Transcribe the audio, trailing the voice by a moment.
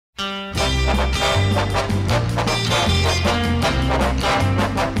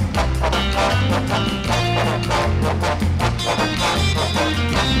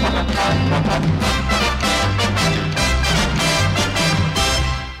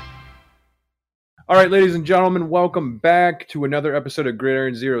All right, ladies and gentlemen, welcome back to another episode of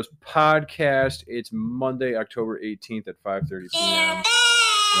Gridiron Zeros podcast. It's Monday, October 18th at 5:30 p.m.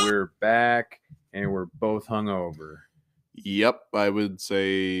 We're back, and we're both hungover. Yep, I would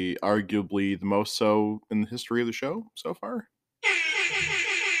say arguably the most so in the history of the show so far.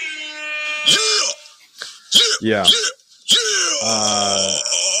 Yeah.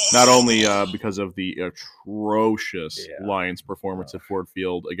 Not only because of the atrocious Lions performance at Ford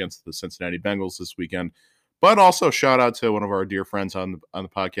Field against the Cincinnati Bengals this weekend, but also shout out to one of our dear friends on the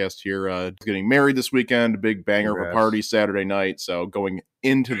podcast here, getting married this weekend, a big banger of a party Saturday night. So going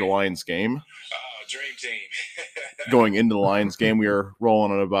into the Lions game, dream team. going into the Lions game, we are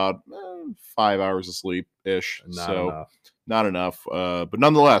rolling at about 5 hours of sleep ish. Not enough. But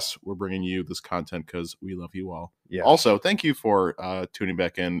nonetheless, we're bringing you this content because we love you all. Yeah. Also, thank you for tuning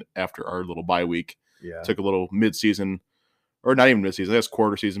back in after our little bye week. Yeah. Took a little mid-season, or not even mid-season, I guess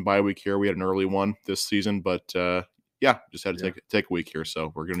quarter season bye week here. We had an early one this season, but just had to take a week here.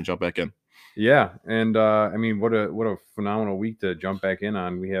 So we're going to jump back in. Yeah. And I mean, what a phenomenal week to jump back in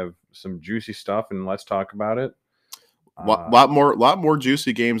on. We have some juicy stuff, and let's talk about it. Lot more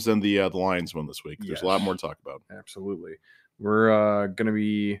juicy games than the Lions one this week. There's a lot more to talk about. Absolutely. We're going to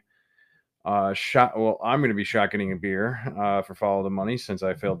be I'm going to be shotgunning a beer for Follow the Money since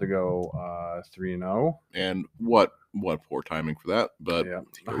I failed to go 3-0. And what poor timing for that, but here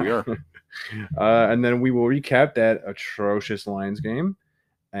we are. And then we will recap that atrocious Lions game.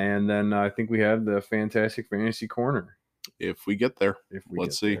 And then I think we have the fantastic fantasy corner. If we get there.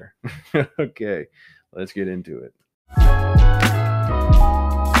 Let's see. Okay, let's get into it.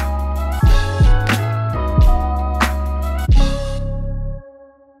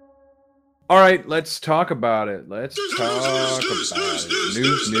 All right, let's talk about it. News.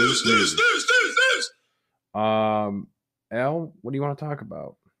 Al, what do you want to talk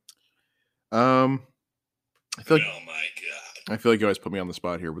about? I feel like, oh my god! I feel like you always put me on the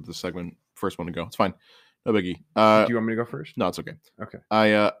spot here with the segment. First one to go. It's fine. No biggie. Do you want me to go first? No, it's okay. Okay.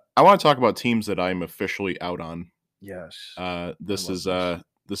 I want to talk about teams that I'm officially out on. Yes. This is the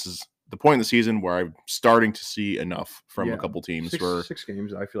point in the season where I'm starting to see enough from a couple teams. Six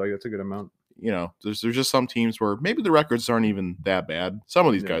games. I feel like that's a good amount. You know, there's just some teams where maybe the records aren't even that bad. Some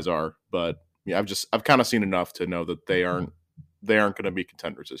of these guys are, but I've kind of seen enough to know that they aren't going to be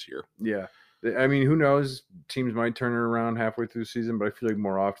contenders this year. Yeah. I mean, who knows? Teams might turn it around halfway through the season, but I feel like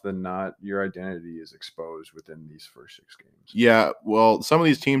more often than not, your identity is exposed within these first 6 games. Yeah, well, some of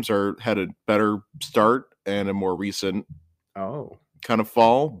these teams had a better start and a more recent kind of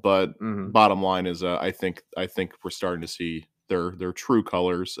fall, but bottom line is, I think we're starting to see their true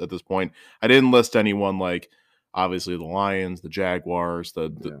colors at this point. I didn't list anyone like obviously the Lions, the Jaguars, the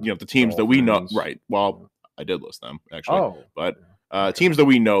teams Dolphins. That we know, right? Well, I did list them actually, but. Teams that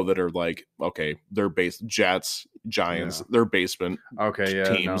we know that are like, okay, they're Jets, Giants, they're basement. Okay,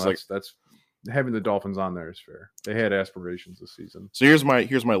 yeah, teams. That's having the Dolphins on there is fair. They had aspirations this season. So here's my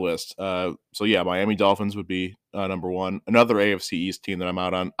list. Miami Dolphins would be number 1. Another AFC East team that I'm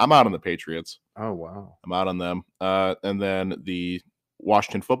out on. I'm out on the Patriots. Oh wow, I'm out on them. And then the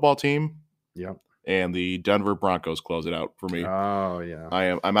Washington football team. Yep. And the Denver Broncos close it out for me. Oh yeah.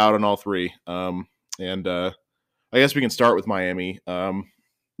 I'm out on all 3. I guess we can start with Miami.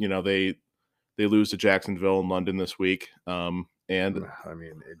 They lose to Jacksonville and London this week. And I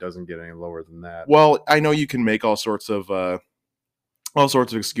mean, it doesn't get any lower than that. Well, I know you can make all sorts of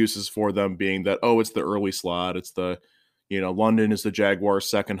excuses for them being that, it's the early slot. It's the, London is the Jaguars'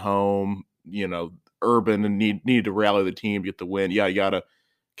 second home. Urban and need to rally the team to get the win. Yeah, you gotta.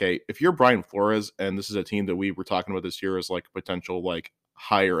 Okay, if you're Brian Flores and this is a team that we were talking about this year as like a potential like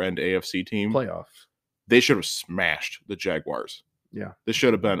higher end AFC team playoffs. They should have smashed the Jaguars. Yeah. This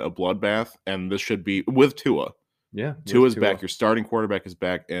should have been a bloodbath, and this should be with Tua. Yeah. Tua's back. Your starting quarterback is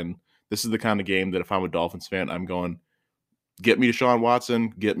back, and this is the kind of game that if I'm a Dolphins fan, I'm going, get me Deshaun Watson,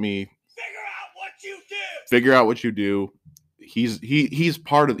 get me figure out what you do. He's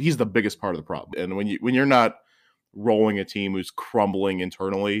the biggest part of the problem. And when you're not rolling a team who's crumbling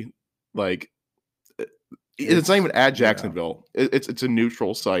internally, like it's not even at Jacksonville. Yeah. It's a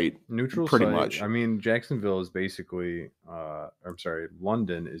neutral site. Pretty much. I mean, Jacksonville is basically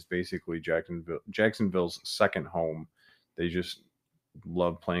London is basically Jacksonville's second home. They just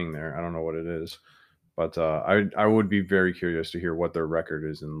love playing there. I don't know what it is. But I would be very curious to hear what their record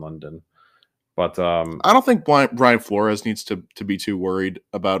is in London. But I don't think Brian Flores needs to be too worried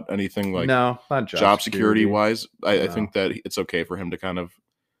about anything like not job security wise. I think that it's okay for him to kind of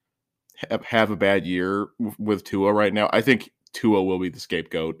have a bad year with Tua right now. I think Tua will be the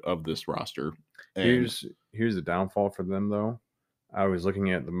scapegoat of this roster. And here's the downfall for them, though. I was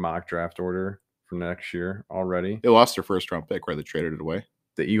looking at the mock draft order for next year already. They lost their first round pick, right? They traded it away.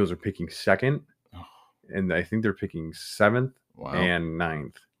 The Eagles are picking 2nd, and I think they're picking 7th and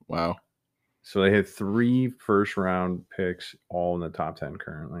 9th. Wow. So they had 3 first round picks all in the top 10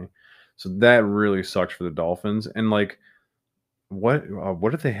 currently. So that really sucks for the Dolphins. And like, what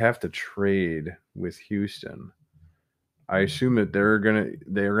if they have to trade with Houston? I assume that they're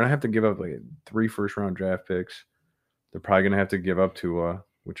gonna have to give up like 3 first round draft picks. They're probably gonna have to give up Tua,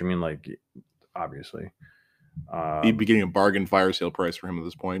 which I mean, like, obviously, he'd be getting a bargain fire sale price for him at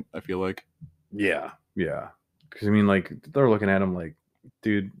this point. I feel like, yeah, because I mean, like, they're looking at him like,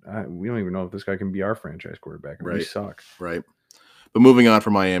 dude, we don't even know if this guy can be our franchise quarterback. I mean, he sucks, right? But moving on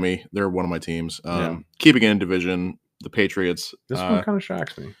from Miami, they're one of my teams. Keeping it in division, the Patriots. This one kind of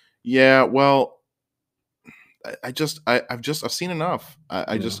shocks me. Yeah, well, I've seen enough.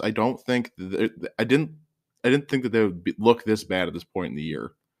 I don't think I didn't think that they would look this bad at this point in the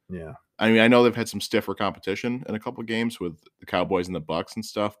year. Yeah, I mean, I know they've had some stiffer competition in a couple of games with the Cowboys and the Bucks and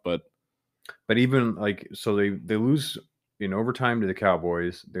stuff, but even like, so they lose in overtime to the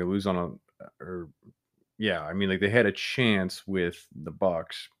Cowboys. They lose on I mean, like, they had a chance with the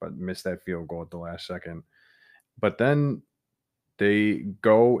Bucks, but missed that field goal at the last second. But then they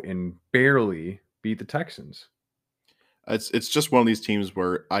go and barely beat the Texans. It's just one of these teams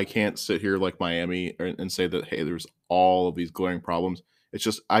where I can't sit here like Miami and say that, hey, there's all of these glaring problems. It's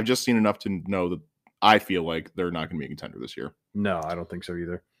just I've just seen enough to know that I feel like they're not going to be a contender this year. No, I don't think so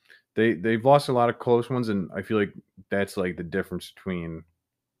either. They've lost a lot of close ones, and I feel like that's like the difference between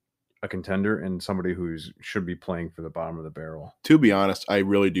a contender and somebody who's should be playing for the bottom of the barrel. To be honest, I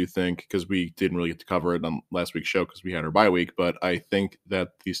really do think, because we didn't really get to cover it on last week's show because we had our bye week, but I think that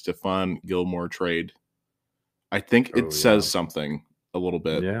the Stephon Gilmore trade, I think it says something a little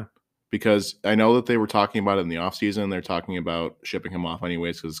bit. Yeah. Because I know that they were talking about it in the offseason. They're talking about shipping him off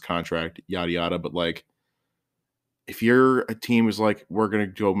anyways because his contract, yada, yada. But, like, if you're a team who's like, we're going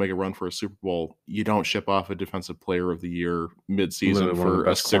to go make a run for a Super Bowl, you don't ship off a Defensive Player of the Year midseason for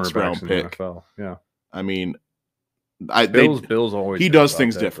a 6th-round pick. Yeah. I mean, Bill's always he does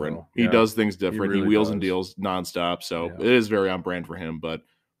things different. He does things different. He wheels and deals nonstop. So it is very on brand for him. But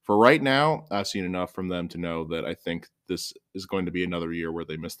for right now, I've seen enough from them to know that I think this is going to be another year where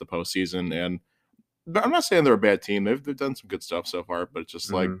they miss the postseason. And I'm not saying they're a bad team. They've done some good stuff so far, but it's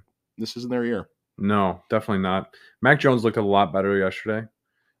just like, this isn't their year. No, definitely not. Mac Jones looked a lot better yesterday.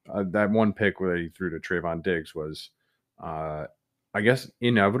 That one pick where he threw to Trayvon Diggs was, I guess,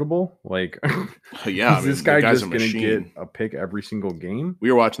 inevitable. Like, yeah, this guy just going to get a pick every single game?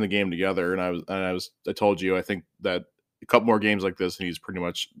 We were watching the game together, and I told you, I think that a couple more games like this, and he's pretty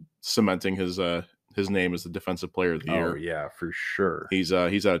much cementing his name as the Defensive Player of the Year. Oh yeah, for sure. He's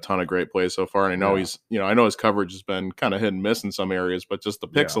had a ton of great plays so far, and I know I know his coverage has been kind of hit and miss in some areas, but just the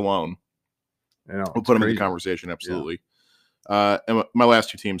picks alone, we'll put him in the conversation. Absolutely. And my last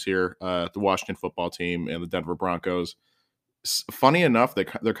 2 teams here, the Washington Football Team and the Denver Broncos. Funny enough,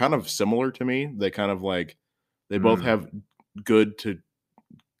 they're kind of similar to me. They kind of like they both have good to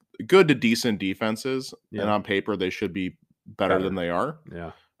decent defenses, and on paper they should be better than they are.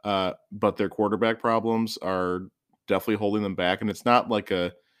 Yeah. But their quarterback problems are definitely holding them back, and it's not like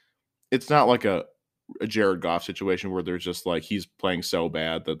a Jared Goff situation where there's just like he's playing so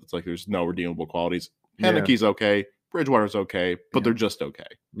bad that it's like there's no redeemable qualities. Heineke's okay, Bridgewater's okay, but they're just okay.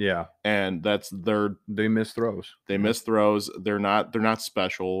 Yeah. And they miss throws. They miss throws. They're not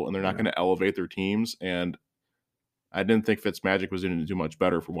special, and they're not going to elevate their teams. And I didn't think Fitzmagic was going to do much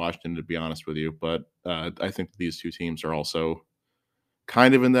better for Washington, to be honest with you. But I think these 2 teams are also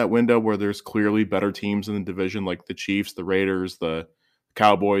kind of in that window where there's clearly better teams in the division, like the Chiefs, the Raiders, the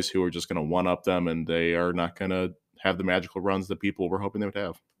Cowboys, who are just going to one-up them, and they are not going to have the magical runs that people were hoping they would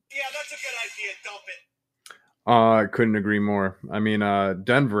have. Yeah, that's a good idea. Dump it. I couldn't agree more. I mean,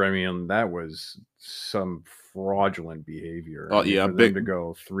 Denver, that was some fraudulent behavior. Oh, yeah. For them to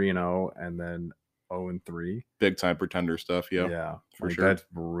go 3-0 and then 0-3. Big time pretender stuff. Yeah. Yeah. For sure. That's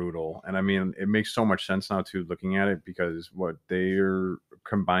brutal. And I mean, it makes so much sense now too, looking at it, because their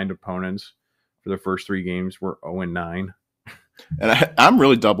combined opponents for the first 3 games were 0-9. And I'm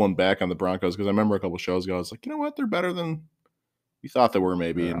really doubling back on the Broncos, because I remember a couple shows ago, I was like, you know what? They're better than we thought they were,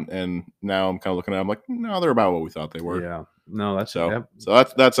 maybe. Yeah. And now I'm kind of looking at them like, no, they're about what we thought they were. Yeah. No, that's so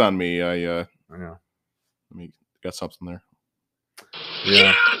that's on me. I know. Let me got something there.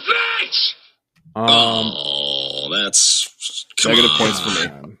 Yeah. That's negative points for me. I'll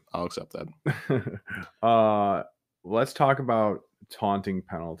negative points for me. I'll accept that. Let's talk about taunting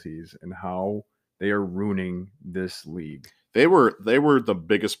penalties and how they are ruining this league. They were the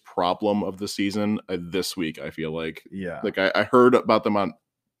biggest problem of the season this week, I feel like. Yeah. Like I heard about them on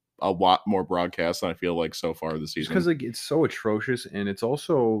a lot more broadcasts than I feel like so far this season. Because like it's so atrocious and it's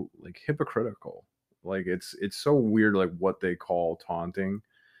also like hypocritical. Like it's so weird like what they call taunting,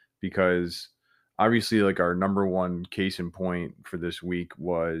 because obviously like our number one case in point for this week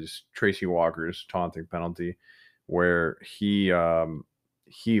was Tracy Walker's taunting penalty, where he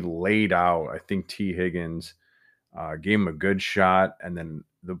laid out, I think T. Higgins, gave him a good shot, and then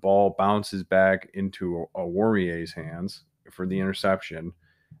the ball bounces back into Warmier's hands for the interception.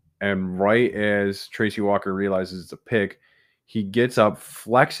 And right as Tracy Walker realizes it's a pick, he gets up,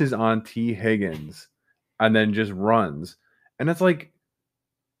 flexes on T. Higgins, and then just runs. And it's like,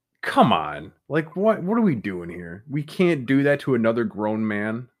 come on. Like, what are we doing here? We can't do that to another grown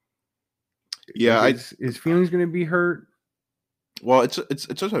man. Yeah. Like, his feelings going to be hurt. Well, it's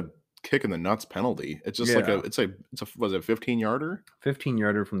just a kick in the nuts penalty. It's just like it's a was it a 15-yarder?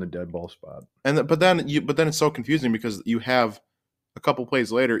 15-yarder from the dead ball spot. And but then it's so confusing because you have a couple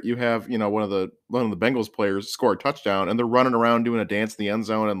plays later, you have, one of the Bengals players score a touchdown and they're running around doing a dance in the end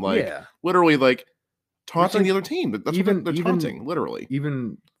zone and literally like taunting the other team. That's what they're taunting, literally.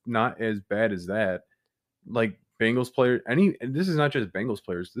 Even not as bad as that. Like Bengals players, this is not just Bengals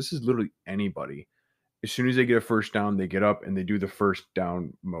players, this is literally anybody. As soon as they get a first down, they get up and they do the first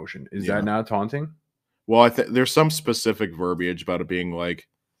down motion. Is that not taunting? Well, there's some specific verbiage about it being like,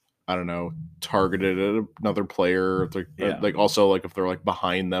 I don't know, targeted at another player, like also like if they're like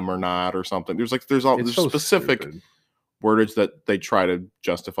behind them or not or something. There's so specific wordage that they try to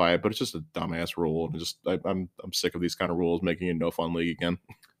justify it, but it's just a dumbass rule. And I'm sick of these kind of rules making it no fun league again.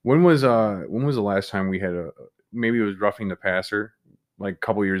 When was the last time we had maybe it was roughing the passer, like a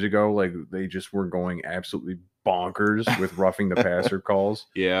couple years ago? Like they just were going absolutely bonkers with roughing the passer calls.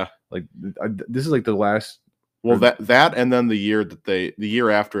 Yeah, like this is like the last. Well, that and then the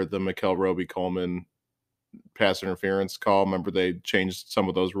year after the Mikel Roby-Coleman pass interference call, remember they changed some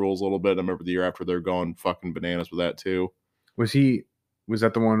of those rules a little bit. I remember the year after they're going fucking bananas with that too. Was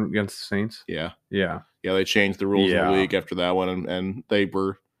that the one against the Saints? Yeah. They changed the rules in the league after that one, and they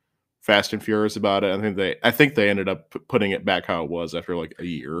were fast and furious about it. I think they ended up putting it back how it was after like a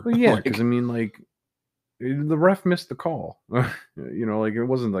year. Well, yeah, because the ref missed the call. Like it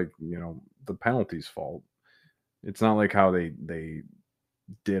wasn't like the penalty's fault. It's not like how they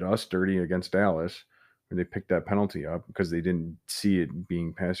did us dirty against Dallas, where they picked that penalty up because they didn't see it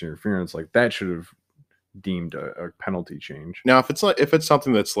being pass interference. Like that should have deemed a penalty change. Now, if it's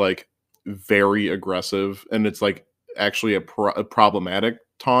something that's like very aggressive and it's like actually a problematic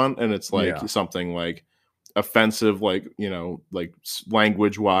taunt, and it's like something like offensive, like like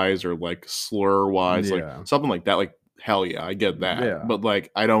language wise or like slur wise, like something like that. Like hell yeah, I get that. Yeah. But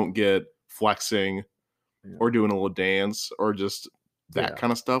like I don't get flexing. Or doing a little dance or just that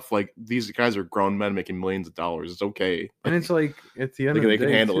kind of stuff. Like these guys are grown men making millions of dollars. It's okay. And it's like at the end of the day, they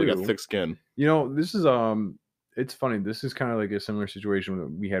can handle it. They got thick skin. This is it's funny. This is kind of like a similar situation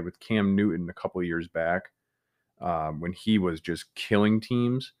that we had with Cam Newton a couple of years back, when he was just killing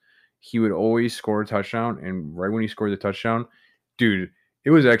teams. He would always score a touchdown, and right when he scored the touchdown, dude,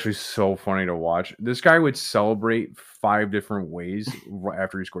 it was actually so funny to watch. This guy would celebrate 5 different ways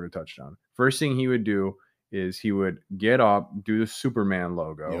after he scored a touchdown. First thing he would do is he would get up, do the Superman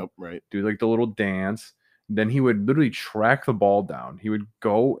logo, yep, right, do like the little dance. Then he would literally track the ball down. He would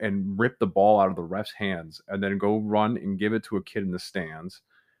go and rip the ball out of the ref's hands and then go run and give it to a kid in the stands.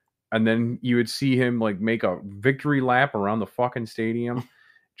 And then you would see him like make a victory lap around the fucking stadium,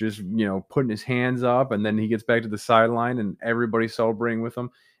 just, putting his hands up. And then he gets back to the sideline and everybody's celebrating with him.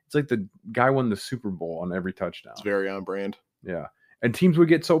 It's like the guy won the Super Bowl on every touchdown. It's very on brand. Yeah. And teams would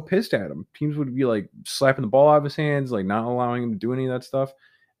get so pissed at him. Teams would be like slapping the ball out of his hands, like not allowing him to do any of that stuff.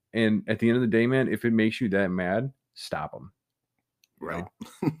 And at the end of the day, man, if it makes you that mad, stop him. Right.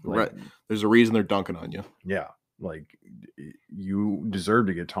 Right. There's a reason they're dunking on you. Yeah. Like you deserve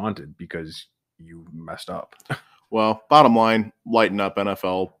to get taunted because you messed up. Well, bottom line, lighten up,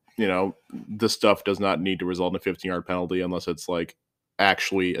 NFL. This stuff does not need to result in a 15-yard penalty unless it's like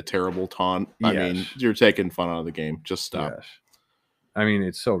actually a terrible taunt. I mean, you're taking fun out of the game. Just stop. Yes. I mean,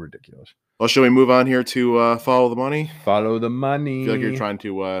 it's so ridiculous. Well, shall we move on here to follow the money? Follow the money. I feel like you're trying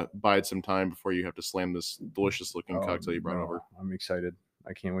to bide some time before you have to slam this delicious-looking cocktail you brought over. I'm excited.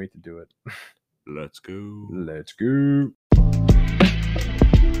 I can't wait to do it. Let's go. Let's go.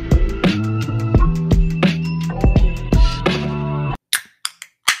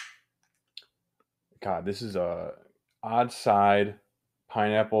 God, this is a odd side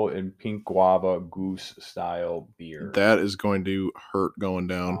pineapple and pink guava goose style beer. That is going to hurt going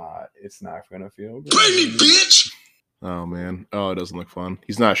down. It's not going to feel good. Pay me, bitch! Oh, man. Oh, it doesn't look fun.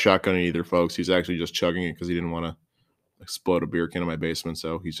 He's not shotgunning either, folks. He's actually just chugging it because he didn't want to explode a beer can in my basement,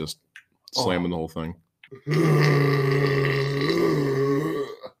 so he's just slamming the whole thing.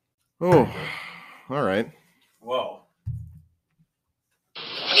 Oh, all right. Whoa.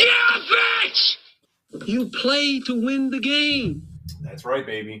 Yeah, bitch! You play to win the game. That's right,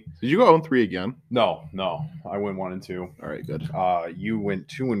 baby. Did you go 0-3 again? No. I went 1-2. All right, good. You went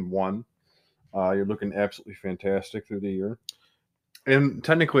 2-1. You're looking absolutely fantastic through the year. And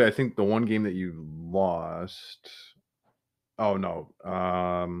technically, I think the one game that you lost. Oh no.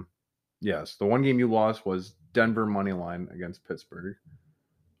 Yes, the one game you lost was Denver money line against Pittsburgh,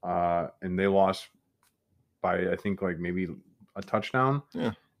 and they lost by I think like maybe a touchdown.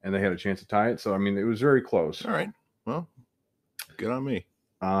 Yeah, and they had a chance to tie it. So I mean, it was very close. All right. Well, good on me.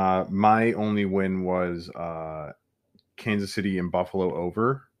 My only win was Kansas City and Buffalo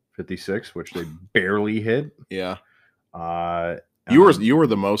over 56, which they barely hit. Yeah. You were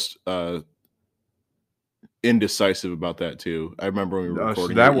the most indecisive about that too. I remember when we were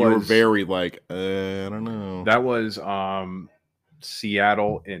recording. So you were very like, I don't know. That was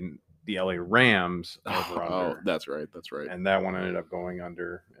Seattle and the LA Rams over under. Oh, that's right. And that one ended up going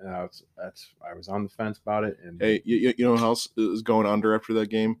under. And I was on the fence about it. And hey, you know who else is going under after that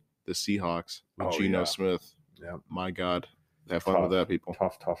game? The Seahawks with Geno Smith. Yeah. My God. Have fun with that, people.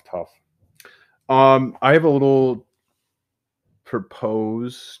 Tough. I have a little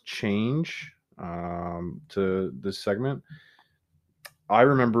proposed change to this segment. I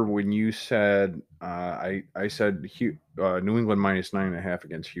remember when you said I said New England minus 9.5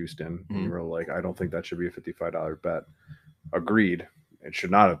 against Houston. Mm-hmm. And you were like, I don't think that should be a $55 bet. Agreed. It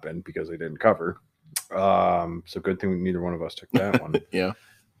should not have been because they didn't cover. So good thing neither one of us took that one. Yeah.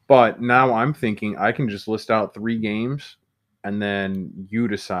 But now I'm thinking I can just list out 3 games and then you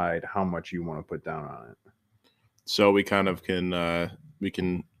decide how much you want to put down on it. So we kind of can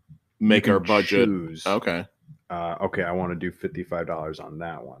make our budget. Choose. Okay. Okay, I want to do $55 on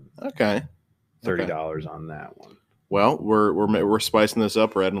that one. Okay. $30 on that one. Well, we're spicing this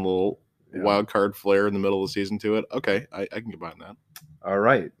up. We're adding a little wild card flair in the middle of the season to it. Okay, I can get behind that. All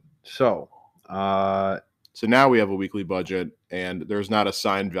right. So now we have a weekly budget, and there's not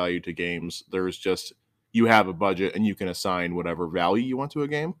assigned value to games. There's just you have a budget, and you can assign whatever value you want to a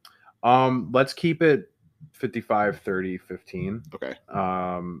game. Let's keep it 55, 30, 15. Okay.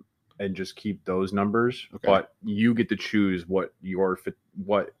 And just keep those numbers. Okay. But you get to choose what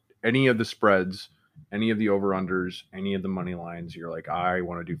any of the spreads, any of the over-unders, any of the money lines. You're like, I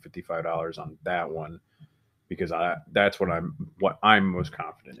want to do $55 on that one because that's what I'm most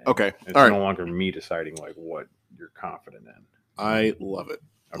confident in. Okay. It's no longer me deciding like what you're confident in. I love it.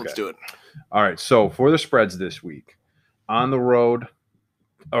 Okay. Let's do it. All right. So for the spreads this week, on the road.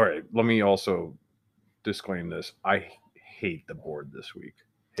 All right. Let me also disclaim this. I hate the board this week.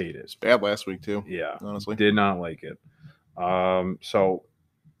 Hate it. It's bad last week too. Yeah. Honestly. Did not like it. So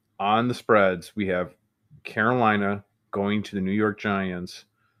on the spreads, we have Carolina going to the New York Giants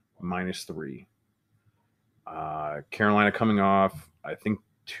 -3. Carolina coming off, I think,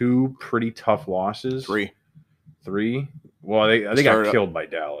 2 pretty tough losses. 3. Well, they got killed by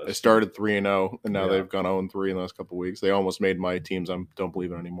Dallas. They started 3-0, and now they've gone 0-3 in the last couple of weeks. They almost made my teams. I don't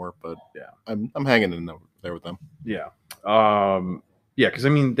believe it anymore, but I'm hanging in there with them. Yeah. Because I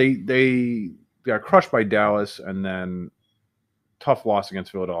mean they got crushed by Dallas, and then tough loss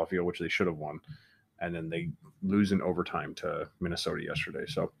against Philadelphia, which they should have won, and then they lose in overtime to Minnesota yesterday.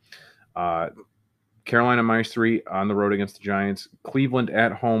 So Carolina -3 on the road against the Giants. Cleveland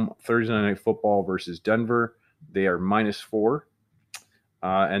at home Thursday Night Football versus Denver. They are -4.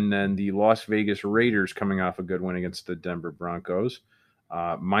 And then the Las Vegas Raiders coming off a good win against the Denver Broncos.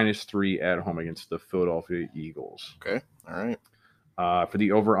 -3 at home against the Philadelphia Eagles. Okay. All right. For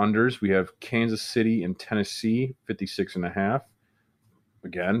the over-unders, we have Kansas City and Tennessee, 56.5.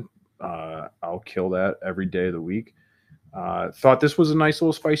 Again, I'll kill that every day of the week. Thought this was a nice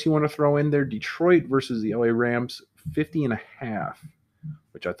little spicy one to throw in there. Detroit versus the LA Rams, 50.5,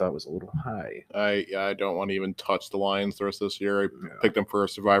 which I thought was a little high. I don't want to even touch the Lions the rest of this year. I picked them for a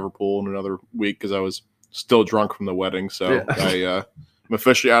survivor pool in another week because I was still drunk from the wedding. So I'm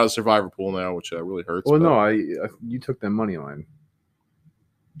officially out of the survivor pool now, which really hurts. Well, no, you took that money line.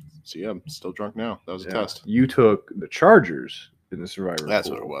 So, I'm still drunk now. That was a test. You took the Chargers in the survivor That's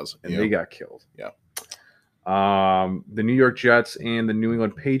pool, what it was. And they got killed. Yeah. The New York Jets and the New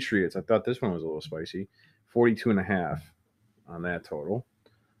England Patriots. I thought this one was a little spicy. 42.5 on that total.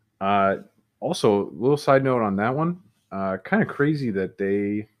 Also, a little side note on that one. Kind of crazy that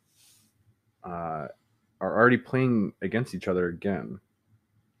they are already playing against each other again.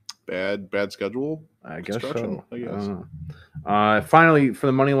 Bad schedule. I guess so. I don't know. Finally, for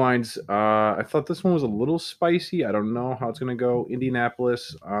the money lines, I thought this one was a little spicy. I don't know how it's going to go.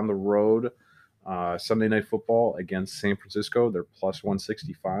 Indianapolis on the road, Sunday Night Football against San Francisco. They're plus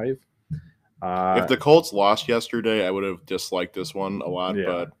 165. If the Colts lost yesterday, I would have disliked this one a lot. Yeah.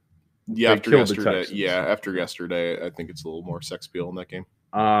 But after yesterday, I think it's a little more sex appeal in that game.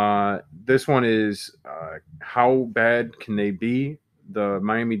 This one is how bad can they be? The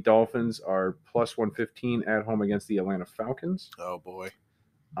Miami Dolphins are plus 115 at home against the Atlanta Falcons. Oh, boy.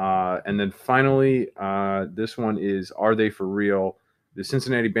 And then finally, this one is, are they for real? The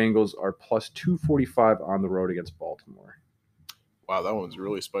Cincinnati Bengals are plus 245 on the road against Baltimore. Wow, that one's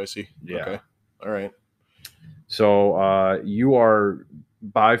really spicy. Yeah. Okay. All right. So you are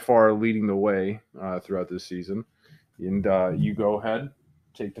by far leading the way throughout this season. And you go ahead.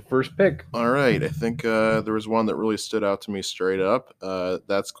 Take the first pick. All right. I think there was one that really stood out to me straight up.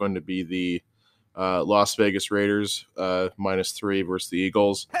 That's going to be the Las Vegas Raiders -3 versus the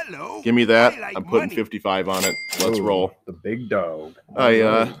Eagles. Hello. Give me that. I'm putting 55 on it. Let's roll. The big dog.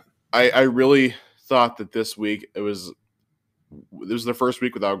 I really thought that this week it was the first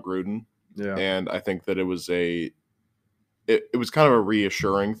week without Gruden. Yeah. And I think that it was it was kind of a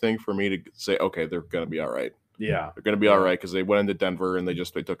reassuring thing for me to say, okay, they're going to be all right. Yeah. They're going to be all right because they went into Denver and they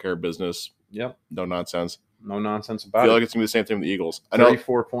took care of business. Yep. No nonsense. No nonsense about it. I feel like it's going to be the same thing with the Eagles.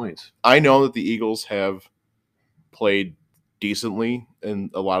 34 points. I know that the Eagles have played decently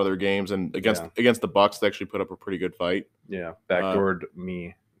in a lot of their games, and against the Bucs, they actually put up a pretty good fight. Yeah. Backdoored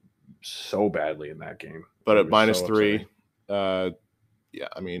me so badly in that game. But at -3, yeah,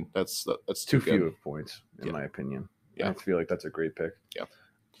 I mean, that's too few of points, in my opinion. Yeah. I feel like that's a great pick. Yeah.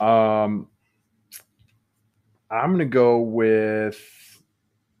 I'm going to go with,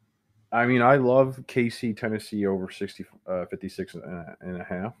 I mean, I love KC, Tennessee over 56 and a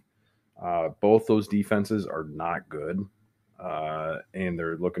half. Both those defenses are not good, and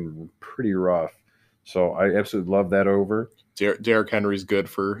they're looking pretty rough. So I absolutely love that over. Derrick Henry's good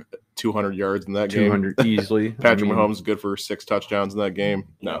for 200 yards in that game. 200 easily. Patrick Mahomes is good for 6 touchdowns in that game.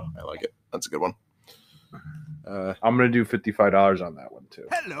 No, I like it. That's a good one. I'm going to do $55 on that one, too.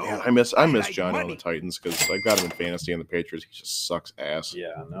 Hello. Man, I miss Johnny on the Titans because I've got him in fantasy and the Patriots. He just sucks ass.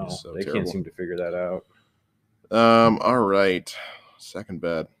 Yeah, no. So they can't seem to figure that out. All right. Second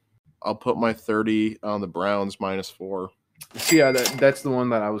bet. I'll put my 30 on the Browns -4. See, yeah, that's the one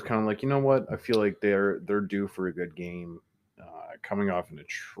that I was kind of like, you know what? I feel like they're due for a good game. Coming off an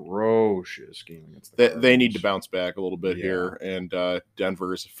atrocious game against they need to bounce back a little bit here, and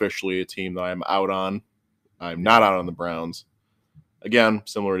Denver is officially a team that I'm out on. I'm not out on the Browns. Again,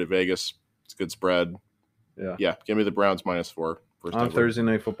 similar to Vegas, it's a good spread. Yeah. Give me the Browns -4 on Thursday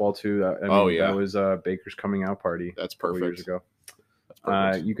Night Football too. That was Baker's coming out party. That's perfect. Years ago. That's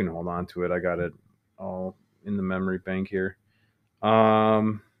perfect. You can hold on to it. I got it all in the memory bank here.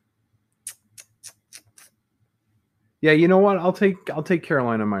 Yeah, you know what? I'll take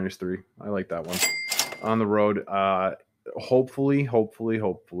Carolina -3. I like that one on the road. Hopefully,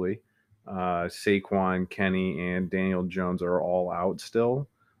 Saquon, Kenny, and Daniel Jones are all out still.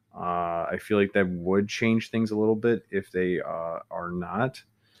 I feel like that would change things a little bit if they are not.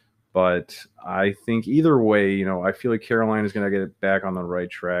 But I think either way, I feel like Carolina's going to get it back on the right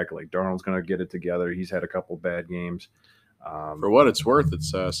track. Like Darnold's going to get it together. He's had a couple bad games. For what it's worth,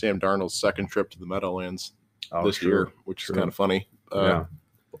 it's Sam Darnold's second trip to the Meadowlands this year, which is kind of funny.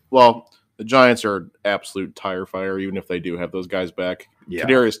 Well, the Giants are absolute tire fire, even if they do have those guys back. Yeah.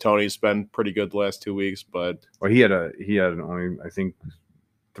 Kadarius Toney's been pretty good the last 2 weeks, but he had only, I think,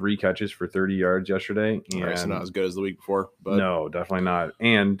 3 catches for 30 yards yesterday. And so not as good as the week before. But no, definitely not.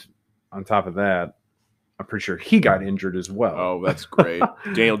 And on top of that, I'm pretty sure he got injured as well. Oh, that's great.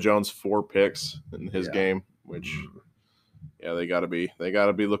 Daniel Jones 4 picks in his game, which they gotta be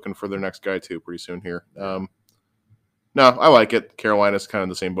looking for their next guy too pretty soon here. No, I like it. Carolina's kind of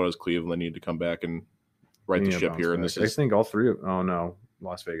the same boat as Cleveland. They need to come back and right the ship here. And I think all three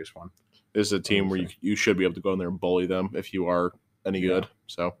Las Vegas won. This is a team where you should be able to go in there and bully them if you are any good.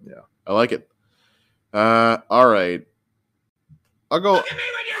 So I like it. All right. I'll go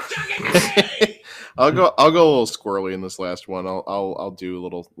a little squirrely in this last one. I'll do a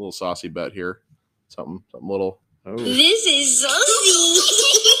little saucy bet here. Something little. Oh. This is saucy.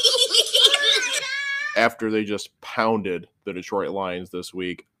 After they just pounded the Detroit Lions this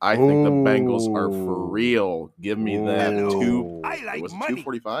week, I think the Bengals are for real. Give me that. I was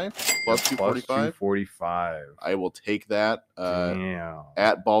 245 plus 245. 245. I will take that.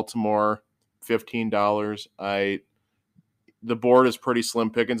 At Baltimore, $15. The board is pretty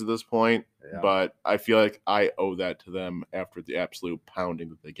slim pickings at this point, but I feel like I owe that to them after the absolute pounding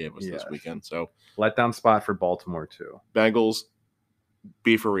that they gave us this weekend. So letdown spot for Baltimore too. Bengals,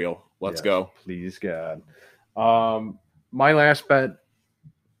 be for real. Let's go. Please, God. My last bet.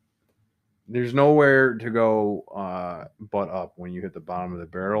 There's nowhere to go but up when you hit the bottom of the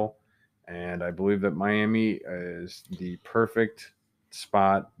barrel, and I believe that Miami is the perfect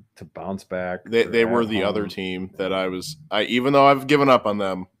spot to bounce back. They were the other team that even though I've given up on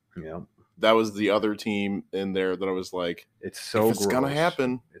them, that was the other team in there that I was like, it's gonna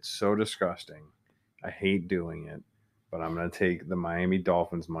happen. It's so disgusting. I hate doing it, but I'm gonna take the Miami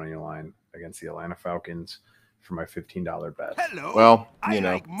Dolphins money line against the Atlanta Falcons for my $15 bet. Well,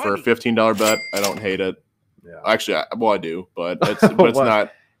 for a $15 bet, I don't hate it. Yeah. Actually, I do, but it's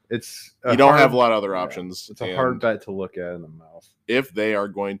not. You don't have a lot of other options. It's a hard bet to look at in the mouth. If they are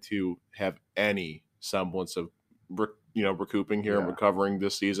going to have any semblance of recouping here and recovering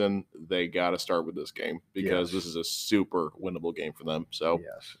this season, they got to start with this game because this is a super winnable game for them. So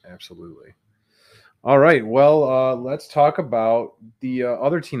yes, absolutely. All right, well, let's talk about the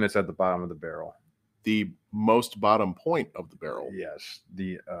other team that's at the bottom of the barrel. The most bottom point of the barrel. Yes,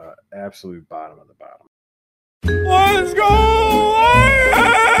 the absolute bottom of the bottom. Let's go!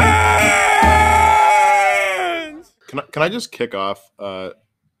 Can I just kick off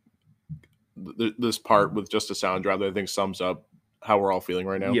this part with just a sound drop that I think sums up how we're all feeling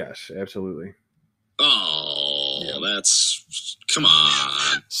right now? Yes, absolutely. Come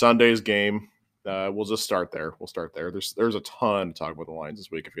on. Sunday's game. We'll just start there. There's a ton to talk about the Lions this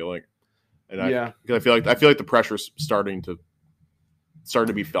week, I feel like. And I feel like the pressure's starting to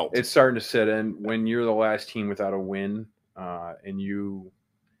be felt. It's starting to sit in when you're the last team without a win, and you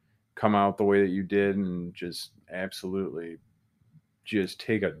come out the way that you did and just absolutely just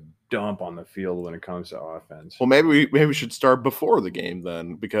take a dump on the field when it comes to offense. Well, maybe we should start before the game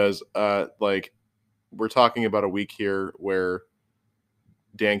then, because we're talking about a week here where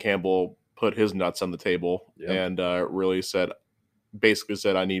Dan Campbell put his nuts on the table and really basically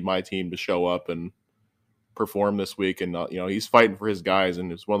said, I need my team to show up and perform this week. And, he's fighting for his guys.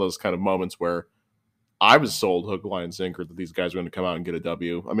 And it's one of those kind of moments where I was sold hook, line, and sinker that these guys are going to come out and get a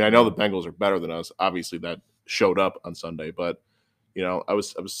W. I mean, I know the Bengals are better than us. Obviously, that showed up on Sunday. But, I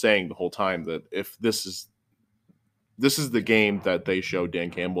was saying the whole time that if this is the game that they show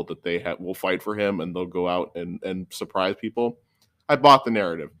Dan Campbell that they will fight for him and they'll go out and surprise people, I bought the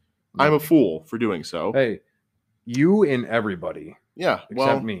narrative. I'm a fool for doing so. Hey, you and everybody. Yeah.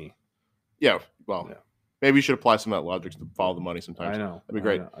 Except me. Yeah. Well, maybe you should apply some of that logic to follow the money sometimes. I know. That'd be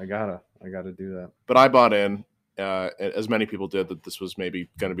great. I gotta do that. But I bought in, as many people did, that this was maybe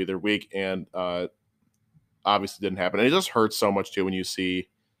going to be their week, and obviously didn't happen. And it just hurts so much too when you see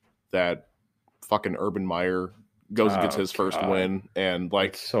that fucking Urban Meyer goes and gets his first win, and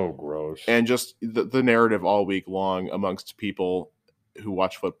it's so gross. And just the narrative all week long amongst people who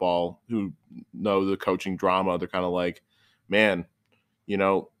watch football, who know the coaching drama, they're kind of like, man, I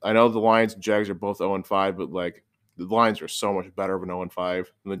know the Lions and Jags are both 0-5, but the Lions are so much better of an 0-5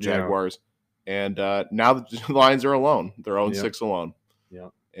 than the Jaguars. Yeah. And now the Lions are alone. They're 0-6 alone. Yeah.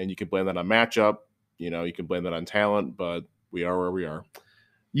 And you can blame that on matchup. You can blame that on talent, but we are where we are.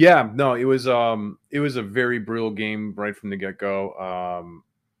 Yeah, no, it was a very brutal game right from the get-go.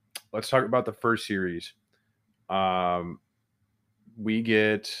 Let's talk about the first series. We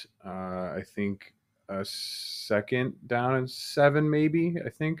get, I think, a second down and 7, maybe, I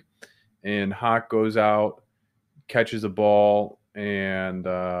think. And Hawk goes out, catches the ball, and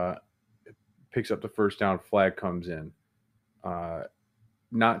picks up the first down. Flag comes in.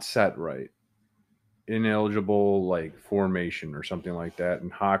 Not set right. Ineligible, formation or something like that.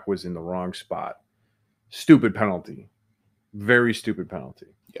 And Hawk was in the wrong spot. Stupid penalty. Very stupid penalty.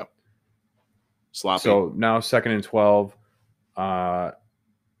 Yep. Sloppy. So now 2nd and 12.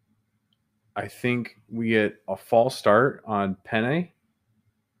 I think we get a false start on Penny.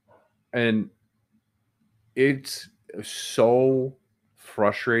 And it's so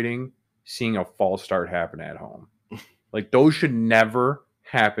frustrating seeing a false start happen at home. Those should never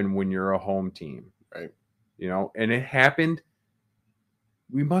happen when you're a home team. Right. And it happened.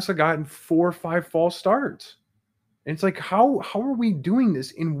 We must have gotten 4 or 5 false starts. And it's how are we doing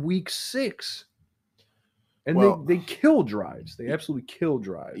this in week 6? And they kill drives. They absolutely kill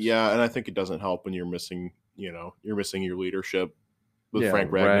drives. Yeah, and I think it doesn't help when you're missing your leadership with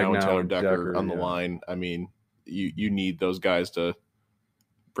Frank Ragnow and Taylor Decker on the line. I mean, you need those guys to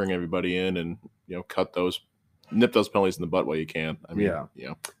bring everybody in and nip those penalties in the butt while you can. I mean,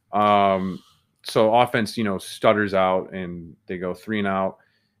 So offense, stutters out and they go 3 and out.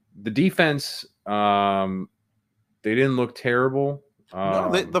 the defense, they didn't look terrible.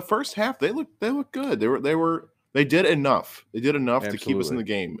 No, the first half they looked good. They did enough. They did enough absolutely. to keep us in the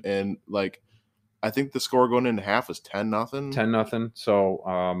game. And like, I think the score going into half was 10-0. 10-0.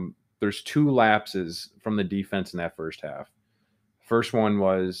 So there's 2 lapses from the defense in that first half. First one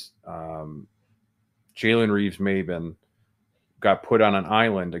was Jalen Reeves-Maybin got put on an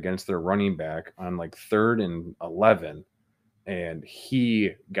island against their running back on like 3rd and 11, and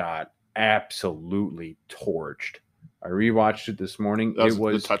he got absolutely torched. I rewatched it this morning. It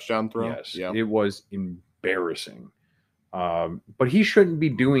was the touchdown throw. Yes, yeah. It was embarrassing. But he shouldn't be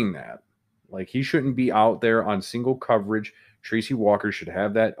doing that. Like, he shouldn't be out there on single coverage. Tracy Walker should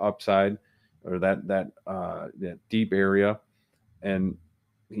have that upside or that deep area. And,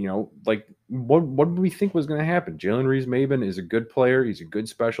 you know, like, what did we think was going to happen? Jalen Reeves-Maybin is a good player. He's a good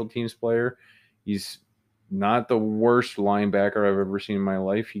special teams player. He's not the worst linebacker I've ever seen in my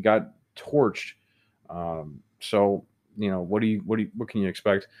life. He got torched. So, you know, what can you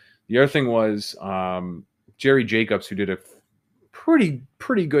expect? The other thing was Jerry Jacobs, who did a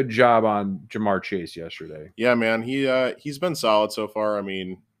pretty good job on Ja'Marr Chase yesterday. Yeah, man, he's been solid so far. I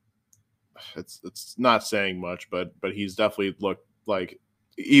mean, it's not saying much, but he's definitely looked like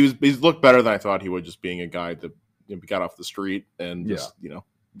he's looked better than I thought he would, just being a guy that got off the street and just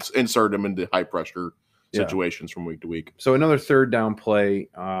insert him into high pressure situations from week to week. So another 3rd down play,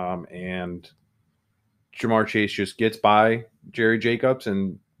 and Ja'Marr Chase just gets by Jerry Jacobs,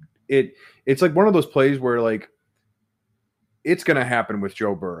 and it's like one of those plays where, like, it's going to happen with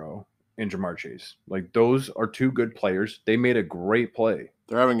Joe Burrow and Ja'Marr Chase. Like, those are 2 good players. They made a great play.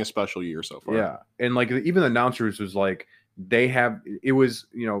 They're having a special year so far. Yeah, and like even the announcers was like,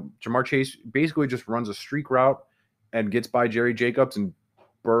 Ja'Marr Chase basically just runs a streak route and gets by Jerry Jacobs, and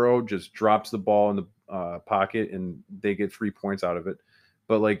Burrow just drops the ball in the pocket, and they get 3 points out of it.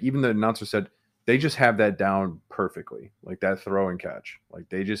 But like, even the announcer said, they just have that down perfectly, like that throw and catch. Like,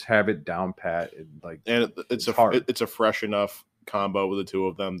 they just have it down pat. And it's a fresh enough combo with the 2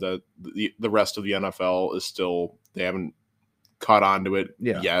 of them that the rest of the NFL is still, they haven't caught on to it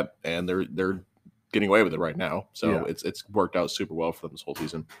yet, and they're getting away with it right now. So it's worked out super well for them this whole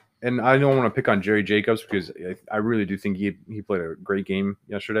season. And I don't want to pick on Jerry Jacobs because I really do think he played a great game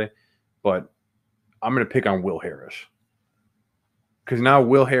yesterday, but I'm going to pick on Will Harris. Because now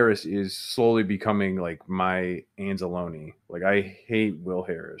Will Harris is slowly becoming like my Anzalone. Like, I hate Will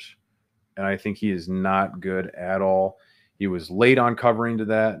Harris, and I think he is not good at all. He was late on getting into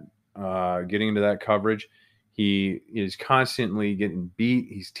that coverage. He is constantly getting beat.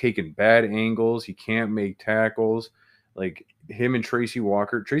 He's taking bad angles. He can't make tackles. Like, him and Tracy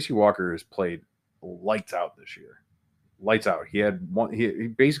Walker. Tracy Walker has played lights out this year. Lights out. He had one. He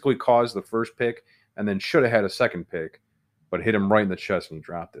basically caused the first pick, and then should have had a second pick, but hit him right in the chest and he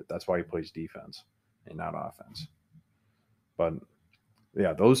dropped it. That's why he plays defense and not offense. But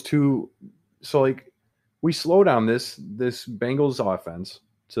yeah, those 2. So like, we slow down this Bengals offense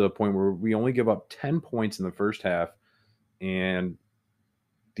to the point where we only give up 10 points in the first half, and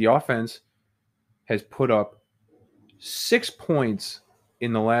the offense has put up 6 points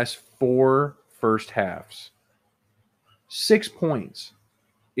in the last 4 first halves. 6 points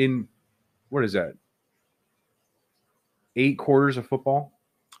in, what is that? 8 quarters of football.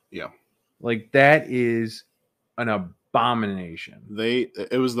 Yeah. Like, that is an abomination.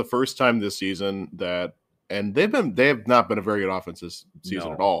 It was the first time this season that, and they have not been a very good offense this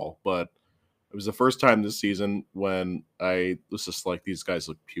season at all, but it was the first time this season when I was just like, these guys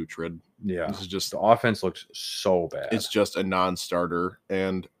look putrid. Yeah. This is just, the offense looks so bad. It's just a non-starter.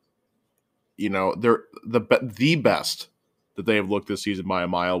 And, you know, they're the best that they have looked this season by a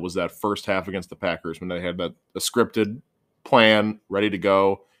mile was that first half against the Packers when they had a scripted plan ready to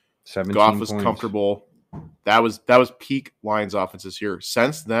go. Goff was comfortable. That was peak Lions offense this year.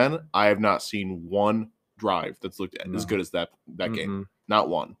 Since then, I have not seen one drive that's looked as good as that game. Not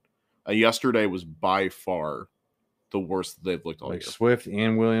one. Yesterday was by far the worst they've looked all year. Swift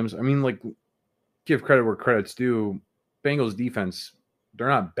and Williams. I mean, like, give credit where credit's due. Bengals defense, they're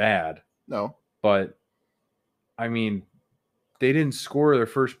not bad. No. But, I mean, they didn't score their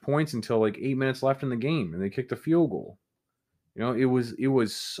first points until like 8 minutes left in the game, and they kicked a field goal. You know, it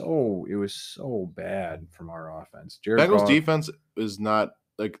was so bad from our offense. Bengals defense is not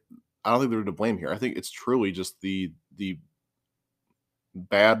like, I don't think they're to blame here. I think it's truly just the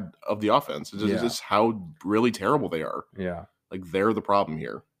bad of the offense. It's just how really terrible they are. Yeah, like, they're the problem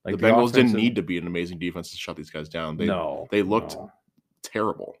here. Like, the Bengals didn't need to be an amazing defense to shut these guys down. They looked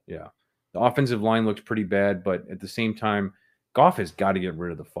terrible. Yeah, the offensive line looked pretty bad, but at the same time, Goff has got to get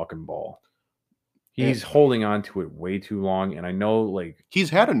rid of the fucking ball. He's holding on to it way too long, and I know, like, he's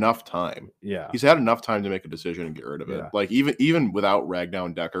had enough time. Yeah, he's had enough time to make a decision and get rid of it. Like, even without Ragnow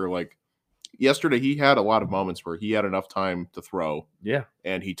and Decker, like yesterday, he had a lot of moments where he had enough time to throw. Yeah,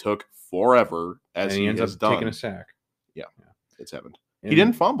 and he took forever, as he ends up taking a sack. Yeah, it's happened. And he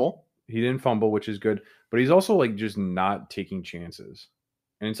didn't fumble. He didn't fumble, which is good, but he's also like just not taking chances.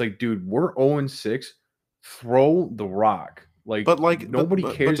 And it's like, dude, we're 0-6. Throw the rock. Like, nobody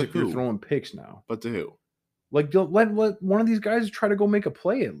cares if you're throwing picks now. But to who? Like, let one of these guys try to go make a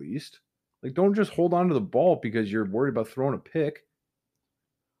play at least. Like, don't just hold on to the ball because you're worried about throwing a pick.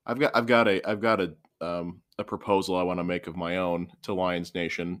 I've got a proposal I want to make of my own to Lions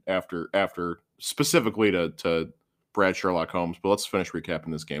Nation after specifically to Brad Sherlock Holmes. But let's finish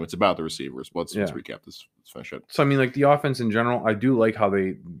recapping this game. It's about the receivers. Let's recap this. Let's finish it. So I mean, like, the offense in general, I do like how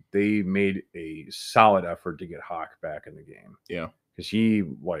they made a solid effort to get Hawk back in the game. Yeah, because he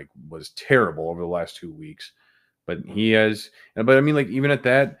was terrible over the last 2 weeks, but he has. But I mean, like, even at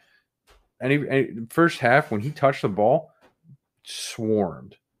that, any first half when he touched the ball,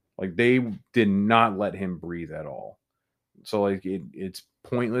 swarmed. Like, they did not let him breathe at all. So like it's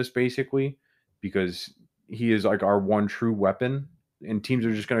pointless basically because he is like our one true weapon, and teams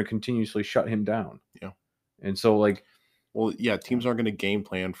are just going to continuously shut him down. Yeah, and so like. Well, yeah, teams aren't going to game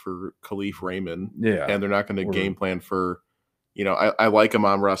plan for Khalif Raymond. Yeah, and they're not going to game plan for. I like him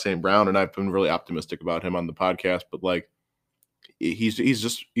on Ross St. Brown, and I've been really optimistic about him on the podcast. But like, he's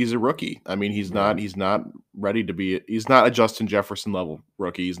a rookie. I mean, he's not ready to be. He's not a Justin Jefferson level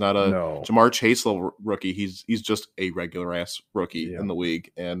rookie. He's not a Jamar Chase level rookie. He's just a regular ass rookie in the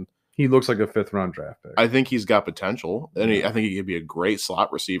league, and he looks like a 5th round draft pick. I think he's got potential, and I think he could be a great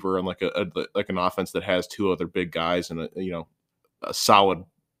slot receiver and like an offense that has 2 other big guys and a solid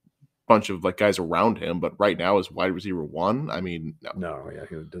bunch of like guys around him. But right now is wide receiver 1. I mean, no,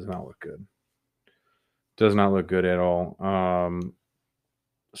 he does not look good. Does not look good at all.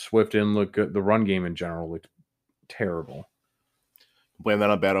 Swift didn't look good. The run game in general looked terrible. Blame that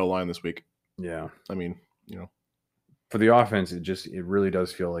on bad O-line this week. Yeah, I mean, for the offense, it really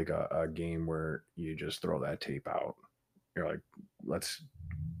does feel like a game where you just throw that tape out. You're like, let's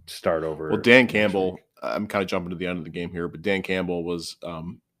start over. Well, Dan Campbell, I'm kind of jumping to the end of the game here, but Dan Campbell was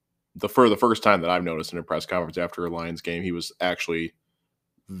for the first time that I've noticed in a press conference after a Lions game, he was actually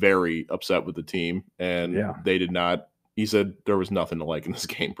very upset with the team, and they did not. He said there was nothing to like in this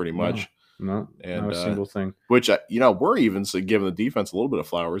game, pretty much. No, and not a single thing. Which we're even giving the defense a little bit of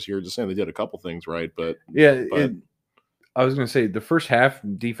flowers here, just saying they did a couple things right. But I was going to say the first half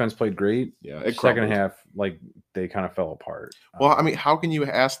defense played great. Yeah, second half, like, they kind of fell apart. Well, I mean, how can you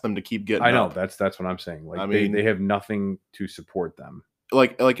ask them to keep getting? I know up? that's what I'm saying. Like, I mean, they have nothing to support them.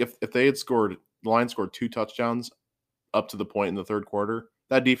 Like if they had scored, the Lions scored 2 touchdowns up to the point in the third quarter,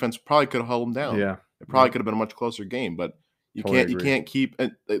 that defense probably could have held them down. Yeah, it probably could have been a much closer game. But you can't keep.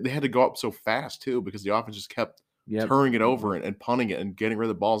 And they had to go up so fast too because the offense just kept turning it over and punting it and getting rid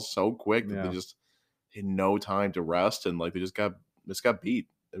of the balls so quick that they just had no time to rest, and like they just got beat.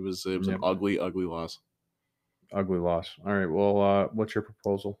 It was an ugly loss. Ugly loss. All right. Well, what's your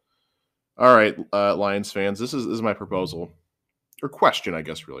proposal? All right, Lions fans, this is my proposal or question. I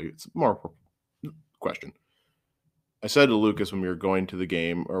guess really it's more question. I said to Lucas when we were going to the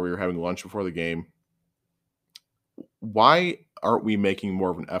game or we were having lunch before the game, why aren't we making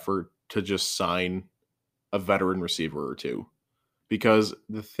more of an effort to just sign a veteran receiver or 2? Because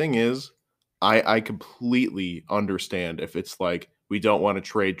the thing is, I completely understand if it's like we don't want to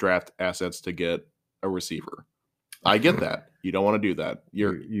trade draft assets to get a receiver. I get that. You don't want to do that.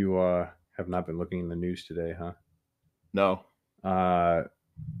 You have not been looking in the news today, huh? No.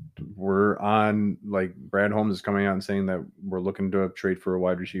 We're on, like, Brad Holmes is coming out and saying that we're looking to trade for a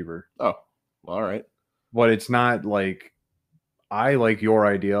wide receiver. Oh, well, all right. But it's not like I like your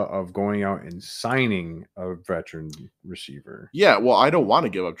idea of going out and signing a veteran receiver. Yeah, well, I don't want to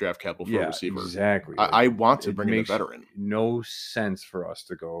give up draft capital for a receiver. Exactly. I want to bring in a veteran. No sense for us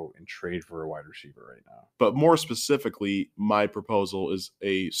to go and trade for a wide receiver right now. But more specifically, my proposal is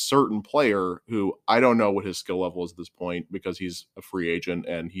a certain player who I don't know what his skill level is at this point because he's a free agent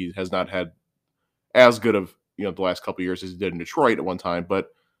and he has not had as good of the last couple of years as he did in Detroit at one time.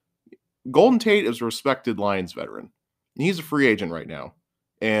 But Golden Tate is a respected Lions veteran. He's a free agent right now,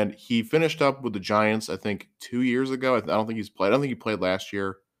 and he finished up with the Giants, I think, 2 years ago. I don't think he's played. I don't think he played last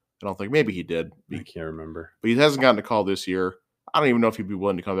year. I don't think maybe he did. I can't remember. But he hasn't gotten a call this year. I don't even know if he'd be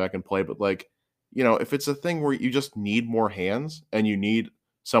willing to come back and play. But if it's a thing where you just need more hands and you need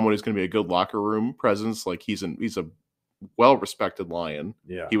someone who's going to be a good locker room presence, like he's a well-respected Lion.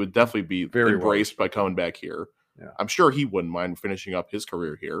 Yeah, he would definitely be embraced by coming back here. Yeah. I'm sure he wouldn't mind finishing up his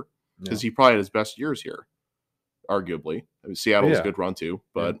career here. because he probably had his best years here, arguably. I mean, Seattle was a good run too,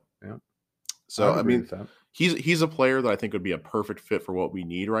 but so I mean, he's a player that I think would be a perfect fit for what we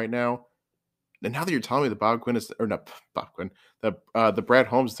need right now. And now that you're telling me that Bob Quinn is, or not Bob Quinn, that the Brad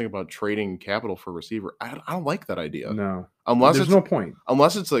Holmes thing about trading capital for receiver, I don't like that idea. No, unless there's no point.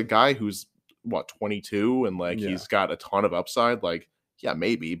 Unless it's a guy who's 22 and like he's got a ton of upside. Like, yeah,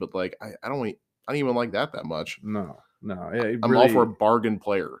 maybe, but like I don't even like that much. No. I'm all for a bargain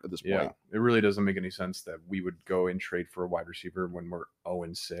player at this point. It really doesn't make any sense that we would go and trade for a wide receiver when we're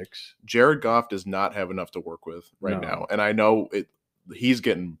 0-6. Jared Goff does not have enough to work with now, and I know it. He's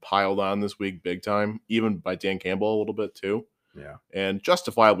getting piled on this week big time, even by Dan Campbell a little bit too. Yeah. And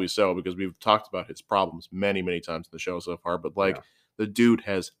justifiably so, because we've talked about his problems many, many times in the show so far. But the dude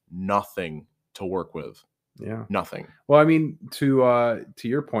has nothing to work with. Yeah. Nothing. Well, I mean, to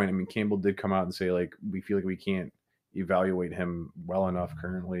your point, I mean, Campbell did come out and say, like, we feel like we can't evaluate him well enough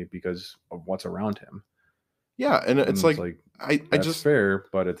currently because of what's around him. Yeah. And it's like I just fair,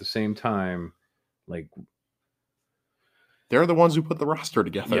 but at the same time, like, they're the ones who put the roster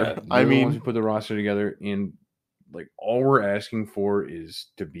together. Yeah, I mean, the ones who put the roster together, and like all we're asking for is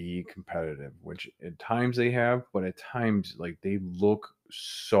to be competitive, which at times they have, but at times like they look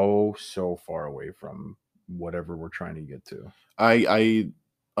so far away from whatever we're trying to get to. I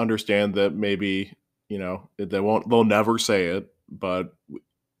understand that maybe, they'll never say it, but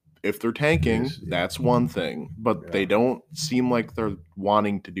if they're tanking, that's one thing, but they don't seem like they're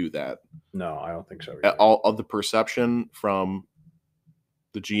wanting to do that. No, I don't think so. All of the perception from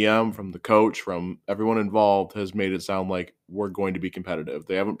the GM, from the coach, from everyone involved has made it sound like we're going to be competitive.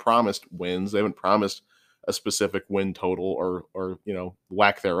 They haven't promised wins. They haven't promised a specific win total or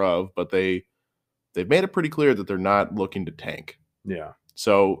lack thereof, but they've made it pretty clear that they're not looking to tank. Yeah.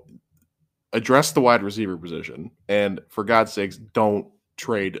 So address the wide receiver position, and for God's sakes, don't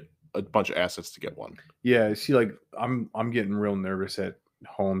trade a bunch of assets to get one. Yeah, see, like I'm getting real nervous that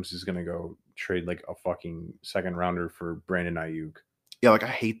Holmes is gonna go trade like a fucking second rounder for Brandon Ayuk. Yeah, like I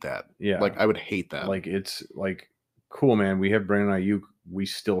hate that. Yeah, like I would hate that. Like it's like, cool, man. We have Brandon Ayuk. We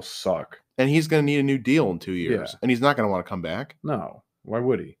still suck, and he's gonna need a new deal in 2 years, and he's not gonna want to come back. No, why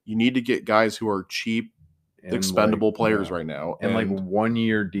would he? You need to get guys who are cheap, and expendable players right now, and like 1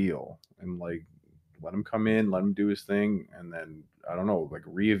 year deal, and like let him come in, let him do his thing, and then I don't know, like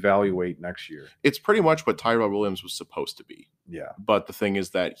reevaluate next year. It's pretty much what Tyrell Williams was supposed to be. Yeah. But the thing is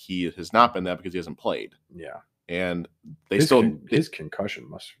that he has not been that because he hasn't played. Yeah. And his concussion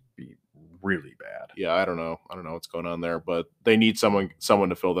must be really bad. Yeah, I don't know what's going on there, but they need someone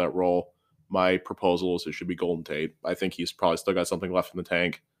to fill that role. My proposal is it should be Golden Tate. I think he's probably still got something left in the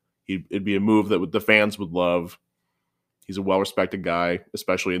tank. It'd be a move that the fans would love. He's a well-respected guy,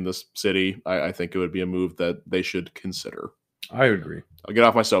 especially in this city. I think it would be a move that they should consider. I would agree. I'll get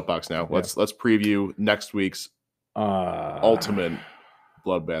off my soapbox now. Yeah. Let's preview next week's ultimate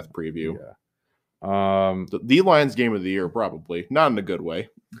bloodbath preview. Yeah. The Lions game of the year, probably not in a good way,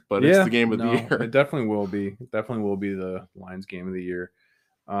 but it's the game of the year. It definitely will be. It definitely will be the Lions game of the year.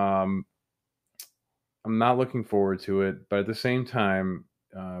 I'm not looking forward to it, but at the same time,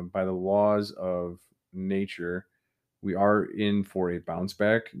 by the laws of nature, we are in for a bounce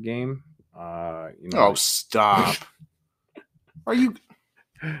back game. Oh, stop. Are you? Look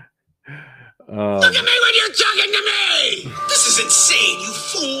at me when you're talking to me! This is insane, you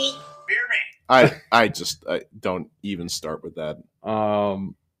fool! Hear me? I don't even start with that.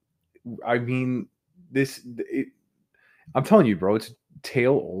 I mean, I'm telling you, bro, it's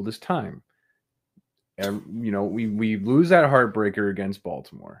tale old as time. And we lose that heartbreaker against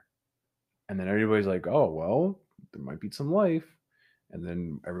Baltimore, and then everybody's like, "Oh well, there might be some life." And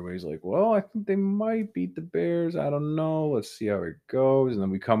then everybody's like, well, I think they might beat the Bears. I don't know. Let's see how it goes. And then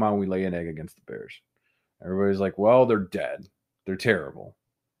we come out and we lay an egg against the Bears. Everybody's like, well, they're dead. They're terrible.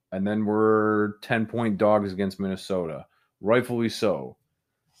 And then we're 10-point dogs against Minnesota. Rightfully so.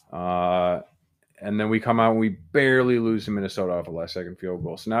 And then we come out and we barely lose to Minnesota off a last-second field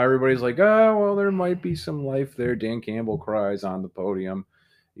goal. So now everybody's like, oh, well, there might be some life there. Dan Campbell cries on the podium.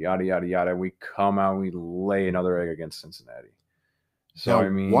 Yada, yada, yada. We come out and we lay another egg against Cincinnati. So, now, I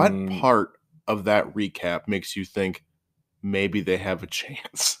mean, what part of that recap makes you think maybe they have a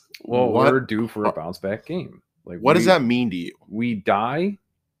chance? Well, we're due for a bounce back game. Like, what does that mean to you? We die,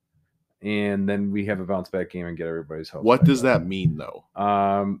 and then we have a bounce back game and get everybody's hopes. What does that mean, though?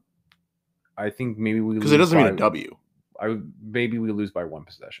 I think maybe we because it doesn't mean a W. Maybe we lose by one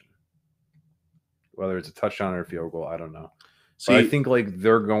possession, whether it's a touchdown or a field goal. I don't know. See, but I think like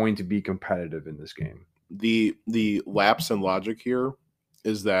they're going to be competitive in this game. The lapse in logic here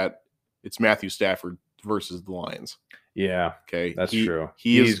is that it's Matthew Stafford versus the Lions. Yeah. Okay. That's true.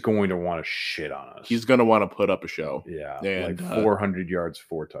 He's going to want to shit on us. He's going to want to put up a show. Yeah. And, like 400 yards,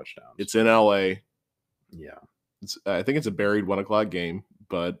 4 touchdowns. It's in LA. Yeah. I think it's a buried 1:00 game,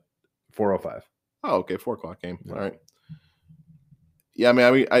 but 4:05. Oh, okay. 4:00 game. Yeah. All right. Yeah. I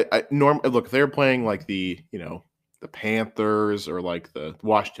mean, normally look, if they're playing like the Panthers or like the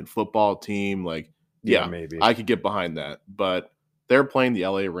Washington football team, like, yeah, maybe I could get behind that. But they're playing the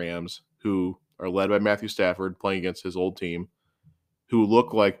LA Rams, who are led by Matthew Stafford, playing against his old team, who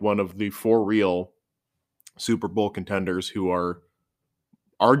look like one of the 4 real Super Bowl contenders, who are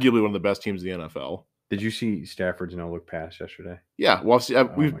arguably one of the best teams in the NFL. Did you see Stafford's no-look pass yesterday? Yeah, well,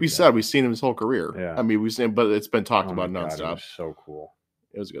 we've seen him his whole career. Yeah. I mean, we've seen, but it's been talked about nonstop. God, it was so cool.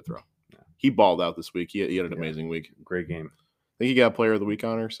 It was a good throw. Yeah. He balled out this week. He had an amazing week. Great game. I think he got Player of the Week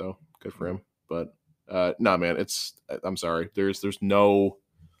honor, so good for him. But no, man, I'm sorry. There's no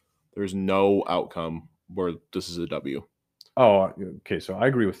outcome where this is a W. Oh, okay. So I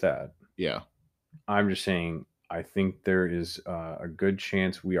agree with that. Yeah. I'm just saying, I think there is a good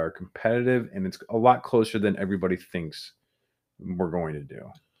chance we are competitive, and it's a lot closer than everybody thinks we're going to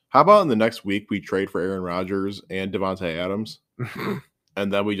do. How about in the next week we trade for Aaron Rodgers and Devontae Adams,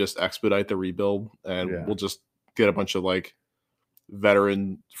 and then we just expedite the rebuild, and we'll just get a bunch of like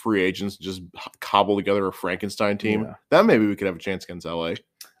veteran free agents, just cobble together a Frankenstein team. Yeah. Then maybe we could have a chance against LA.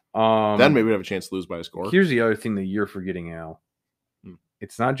 Then maybe we have a chance to lose by a score. Here's the other thing that you're forgetting, Al.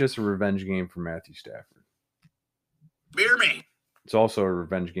 It's not just a revenge game for Matthew Stafford. Beer me. It's also a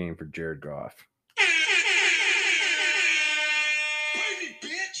revenge game for Jared Goff.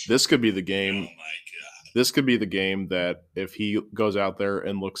 This could be the game. Oh my God. This could be the game that if he goes out there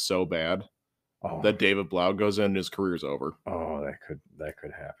and looks so bad, that David Blau goes in and his career's over. Oh, that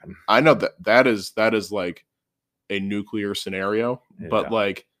could happen. I know that is like a nuclear scenario, but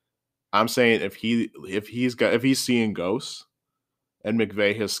like I'm saying if he's seeing ghosts, and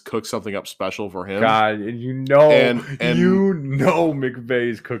McVay has cooked something up special for him. God, and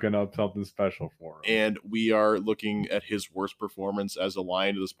McVay's cooking up something special for him. And we are looking at his worst performance as a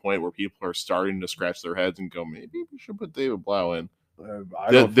Lion to this point where people are starting to scratch their heads and go, maybe we should put David Blau in.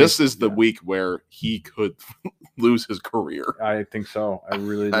 This is the week where he could lose his career. I think so. I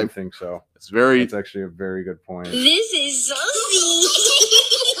really do think so. It's actually a very good point. This is Zosie.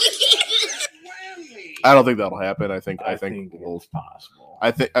 I don't think that'll happen. I think it's possible. I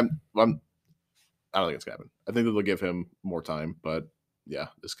don't think it's gonna happen. I think that they'll give him more time, but yeah,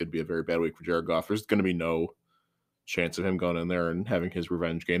 this could be a very bad week for Jared Goff. There's going to be no chance of him going in there and having his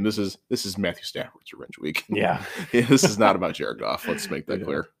revenge game. This is Matthew Stafford's revenge week. Yeah. This is not about Jared Goff. Let's make that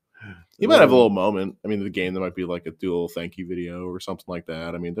clear. He might have a little moment. I mean, the game, there might be like a little thank you video or something like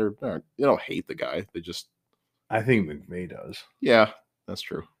that. I mean, they don't hate the guy. They just. I think McVay does. Yeah, that's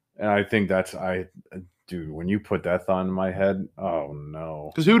true. And I think dude, when you put that thought in my head, oh no.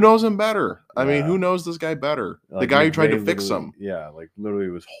 Because who knows him better? I mean, who knows this guy better? Like the guy who tried to fix him. Yeah, like literally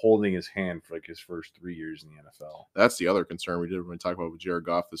was holding his hand for like his first 3 years in the NFL. That's the other concern we did when we talked about with Jared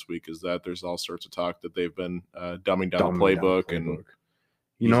Goff this week, is that there's all sorts of talk that they've been dumbing down the playbook. And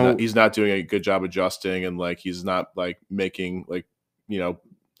he's not doing a good job adjusting, and like he's not like making like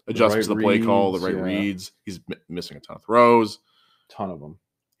adjustments to the play call, the right reads. He's missing a ton of throws. Ton of them.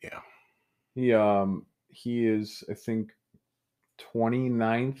 Yeah. He is, I think,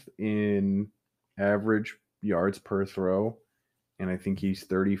 29th in average yards per throw, and I think he's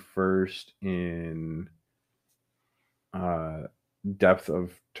 31st in depth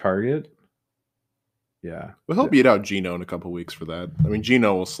of target. Yeah. Well, he'll beat out Geno in a couple weeks for that. I mean,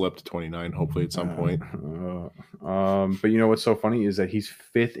 Geno will slip to 29 hopefully at some point. But you know what's so funny is that he's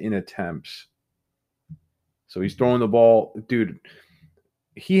 5th in attempts. So he's throwing the ball. Dude,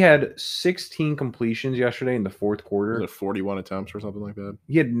 he had 16 completions yesterday in the fourth quarter. Was it 41 attempts or something like that?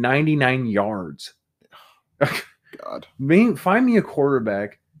 He had 99 yards. God. Find me a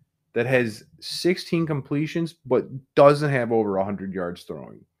quarterback that has 16 completions but doesn't have over 100 yards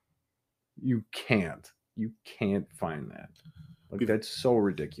throwing. You can't find that. Like, that's so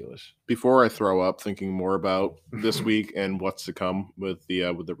ridiculous. Before I throw up thinking more about this week and what's to come with the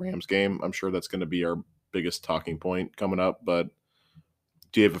Rams game, I'm sure that's going to be our biggest talking point coming up, but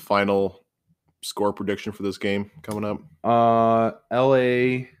do you have a final score prediction for this game coming up?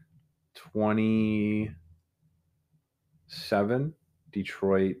 LA 27,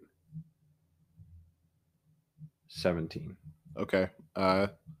 Detroit 17. Okay.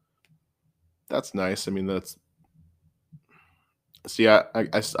 That's nice. I mean, I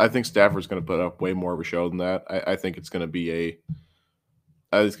think Stafford's going to put up way more of a show than that. I think it's going to be a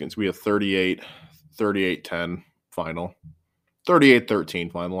 38-10 final.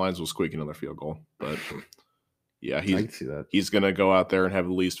 38-13. Fine. The Lions will squeak another field goal, but yeah, I can see that. He's going to go out there and have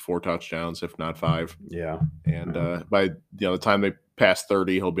at least 4 touchdowns, if not 5. Yeah, and by the time they pass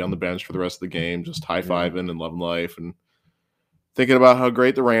 30, he'll be on the bench for the rest of the game, just high-fiving and loving life and thinking about how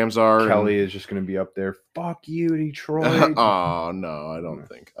great the Rams are. Kelly is just going to be up there. Fuck you, Detroit. Oh no, I don't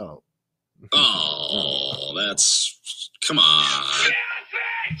think. Oh, that's come on.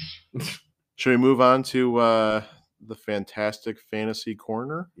 Should we move on to the fantastic fantasy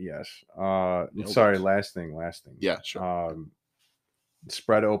corner? Yes. Sorry. Last thing. Yeah, sure.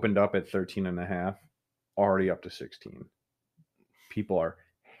 Spread opened up at 13.5, already up to 16. People are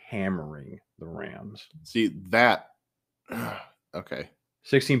hammering the Rams. See that? Okay.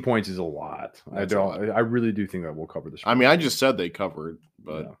 16 points is a lot. I really do think that we'll cover the spread. I mean, I just said they covered,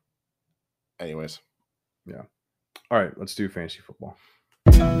 but anyways. Yeah. All right, let's do fantasy football.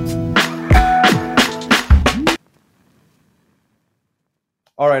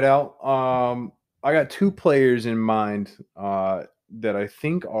 All right, Al. I got 2 players in mind that I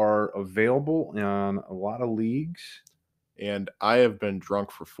think are available in a lot of leagues. And I have been drunk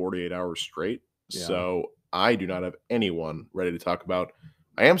for 48 hours straight, so I do not have anyone ready to talk about.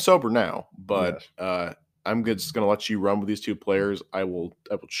 I am sober now, but I'm just going to let you run with these 2 players. I will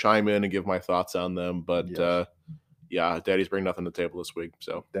chime in and give my thoughts on them, but Daddy's bringing nothing to the table this week,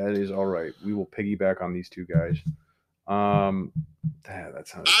 so that is all right. We will piggyback on these 2 guys. That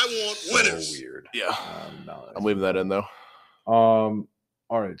sounds so weird. Yeah, I'm leaving that in though.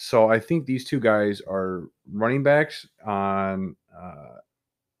 All right, so I think these 2 guys are running backs on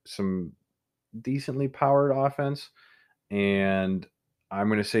some decently powered offense, and I'm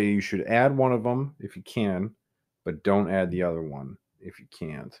going to say you should add one of them if you can, but don't add the other one if you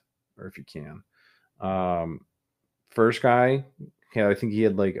can't, or if you can. First guy, I think he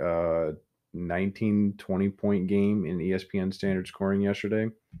had like a 19-20 point game in ESPN standard scoring yesterday.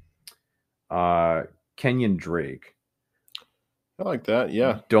 Kenyon Drake. I like that,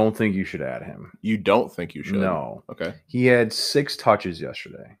 yeah. Don't think you should add him. You don't think you should? No. Okay. He had 6 touches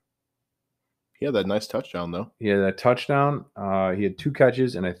yesterday. He had that nice touchdown, though. He had that touchdown. He had 2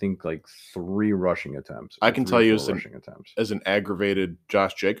 catches and I think like 3 rushing attempts. I can tell you as an aggravated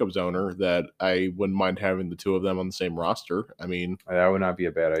Josh Jacobs owner that I wouldn't mind having the 2 of them on the same roster. I mean, that would not be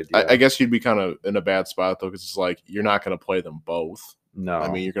a bad idea. I guess you'd be kind of in a bad spot, though, because it's like you're not going to play them both. No.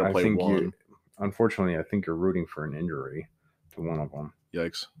 I mean, you're going to play one. Unfortunately, I think you're rooting for an injury to one of them.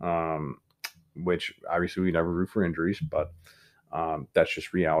 Yikes. Which obviously we never root for injuries, but that's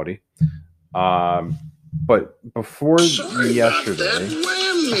just reality. But before yesterday,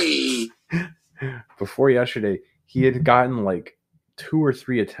 he had gotten like 2 or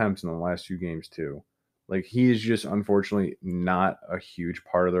 3 attempts in the last 2 games too. Like he is just unfortunately not a huge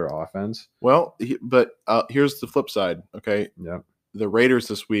part of their offense. Well, but here's the flip side. Okay. Yeah. The Raiders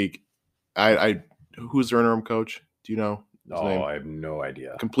this week. Who's their interim coach? Do you know? I have no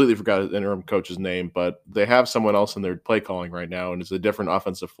idea. Completely forgot his interim coach's name, but they have someone else in their play calling right now, and it's a different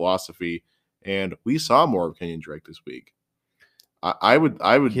offensive philosophy. And we saw more of Kenyon Drake this week. I would.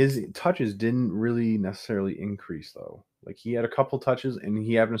 His touches didn't really necessarily increase though. Like he had a couple touches, and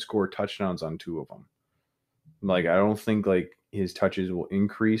he happened to score touchdowns on 2 of them. Like I don't think like his touches will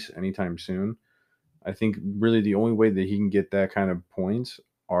increase anytime soon. I think really the only way that he can get that kind of points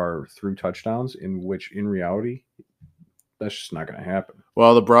are through touchdowns, in which in reality that's just not going to happen.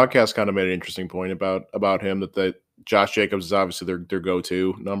 Well, the broadcast kind of made an interesting point about him that Josh Jacobs is obviously their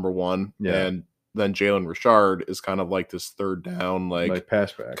go-to number 1, and then Jalen Richard is kind of like this third down, like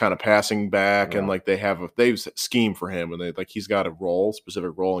pass back, kind of passing back, and like they've schemed for him, and he's got a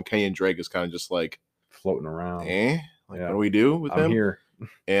specific role, and Kenyon Drake is kind of just like floating around. What do we do with him? I'm here,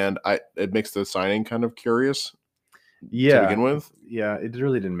 and it makes the signing kind of curious. Yeah, to begin with. Yeah, it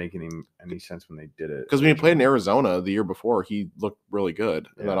really didn't make any sense when they did it. Because when he played in Arizona the year before, he looked really good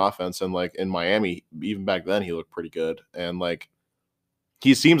in that offense, and like in Miami, even back then, he looked pretty good. And like,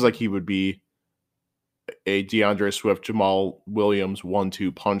 he seems like he would be a DeAndre Swift, Jamal Williams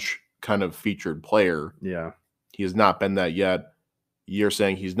 1-2 punch kind of featured player. Yeah, he has not been that yet. You're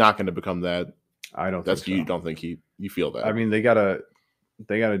saying he's not going to become that. I don't. That's think so. You don't think you feel that? I mean, they gotta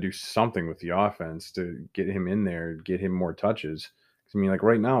do something with the offense to get him in there, get him more touches. I mean, like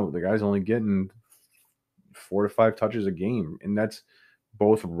right now, the guy's only getting 4 to 5 touches a game, and that's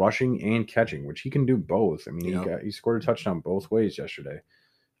both rushing and catching, which he can do both. I mean, he scored a touchdown both ways yesterday,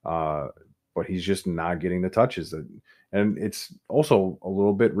 but he's just not getting the touches. And it's also a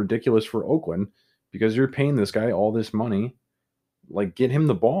little bit ridiculous for Oakland because you're paying this guy all this money. Like, get him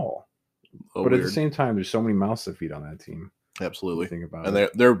the ball. But at the same time, there's so many mouths to feed on that team. Absolutely. Think about it. And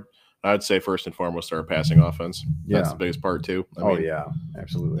they're I'd say first and foremost our passing offense. That's the biggest part too. I mean, yeah,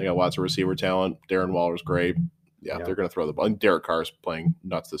 absolutely. They got lots of receiver talent. Darren Waller's great. Yeah, they're going to throw the ball. And Derek Carr's playing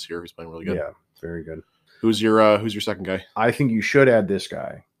nuts this year. He's playing really good. Yeah, very good. Who's your second guy? I think you should add this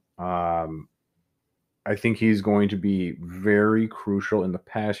guy. I think he's going to be very crucial in the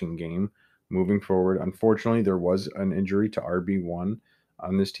passing game moving forward. Unfortunately, there was an injury to RB1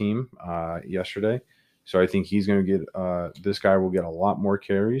 on this team yesterday. So I think he's going to get this guy will get a lot more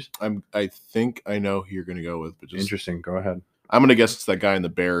carries. I think I know who you're going to go with. But just, interesting. Go ahead. I'm going to guess it's that guy in the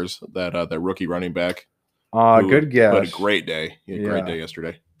Bears, that rookie running back. Good guess. Had a great day. He had a great day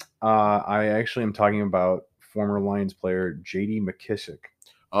yesterday. I actually am talking about former Lions player J.D. McKissic.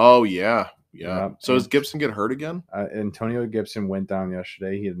 Oh, yeah. So does Gibson get hurt again? Antonio Gibson went down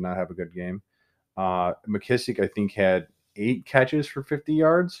yesterday. He did not have a good game. McKissic, I think, had 8 catches for 50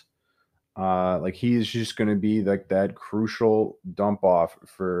 yards. Like he is just going to be like that crucial dump off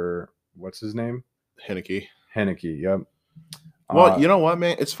for what's his name? Heineke. Yep. Well, you know what,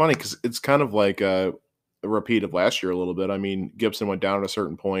 man? It's funny because it's kind of like a repeat of last year a little bit. I mean, Gibson went down at a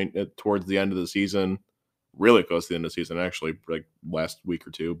certain point towards the end of the season, really close to the end of the season, actually, like last week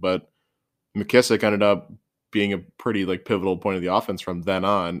or two. But McKissic ended up being a pretty like pivotal point of the offense from then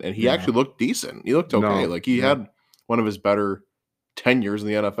on, and he actually looked decent. He looked okay. Like he had one of his better tenures in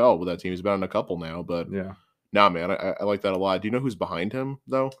the NFL with that team. He's been on a couple now, but man, I like that a lot. Do you know who's behind him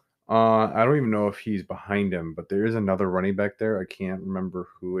though? I don't even know if he's behind him, but there is another running back there. I can't remember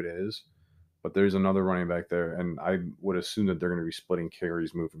who it is, but there's another running back there, and I would assume that they're going to be splitting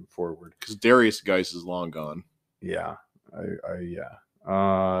carries moving forward. Because Darius Geis is long gone. Yeah,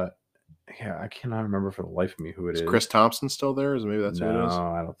 I cannot remember for the life of me who it is. Chris Thompson still there? Maybe that's who it is?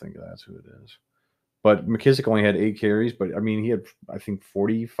 No, I don't think that's who it is. But McKissic only had 8 carries, but I mean, he had, I think,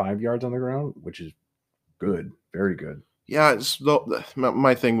 45 yards on the ground, which is good, very good. Yeah,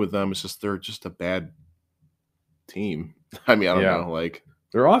 my thing with them is just they're just a bad team. I mean, I don't know. Like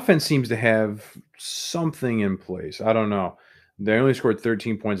their offense seems to have something in place. I don't know. They only scored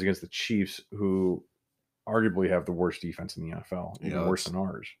 13 points against the Chiefs, who arguably have the worst defense in the NFL, even worse than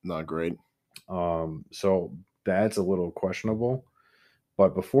ours. Not great. So that's a little questionable.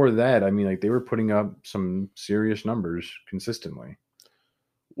 But before that, I mean, like they were putting up some serious numbers consistently.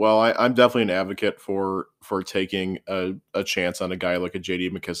 Well, I'm definitely an advocate for taking a chance on a guy like a J.D.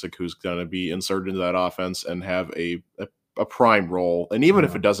 McKissic who's going to be inserted into that offense and have a prime role. And even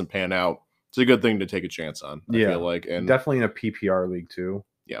if it doesn't pan out, it's a good thing to take a chance on. I feel like, and definitely in a PPR league too.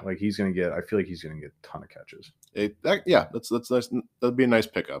 Yeah, like he's going to get. I feel like he's going to get a ton of catches. That's nice. That'd be a nice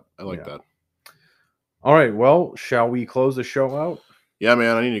pickup. I like that. All right. Well, shall we close the show out? Yeah,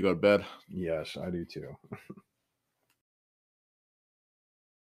 man. I need to go to bed. Yes, I do too.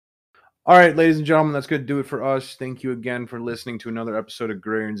 All right, ladies and gentlemen, that's going to do it for us. Thank you again for listening to another episode of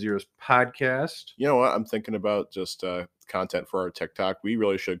Gridiron Zeros podcast. You know what? I'm thinking about just content for our TikTok. We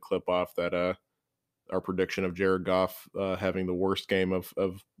really should clip off that our prediction of Jared Goff having the worst game of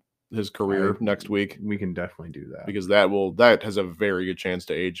his career next week. We can definitely do that because that has a very good chance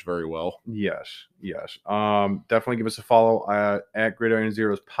to age very well. Yes. Definitely give us a follow at Gridiron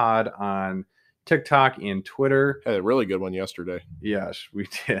Zeros Pod on TikTok and Twitter. Had a really good one yesterday. Yes, we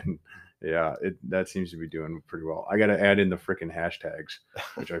did. Yeah, that seems to be doing pretty well. I got to add in the freaking hashtags,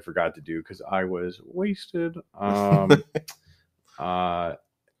 which I forgot to do because I was wasted. Follow us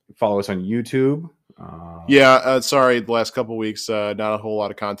on YouTube. Sorry, the last couple of weeks, not a whole lot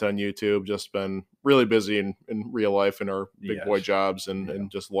of content on YouTube. Just been really busy in real life and our big boy jobs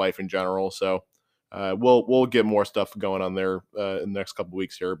and just life in general. So we'll get more stuff going on there in the next couple of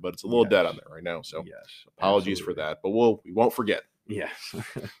weeks here, but it's a little dead on there right now. So apologies for that, but we won't forget. Yes.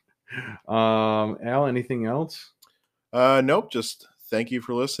 Al, anything else? Nope. Just thank you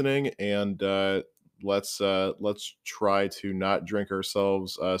for listening, and let's try to not drink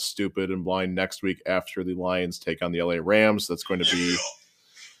ourselves stupid and blind next week after the Lions take on the LA Rams. That's going to be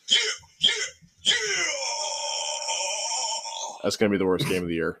that's going to be the worst game of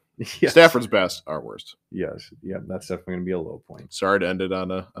the year. Yes. Stafford's best, our worst. Yes. Yeah, that's definitely going to be a low point. Sorry to end it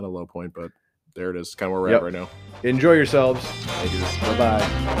on a low point, but there it is. Kind of where we're at right now. Enjoy yourselves. Thank you.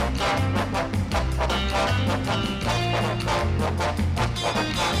 Bye-bye.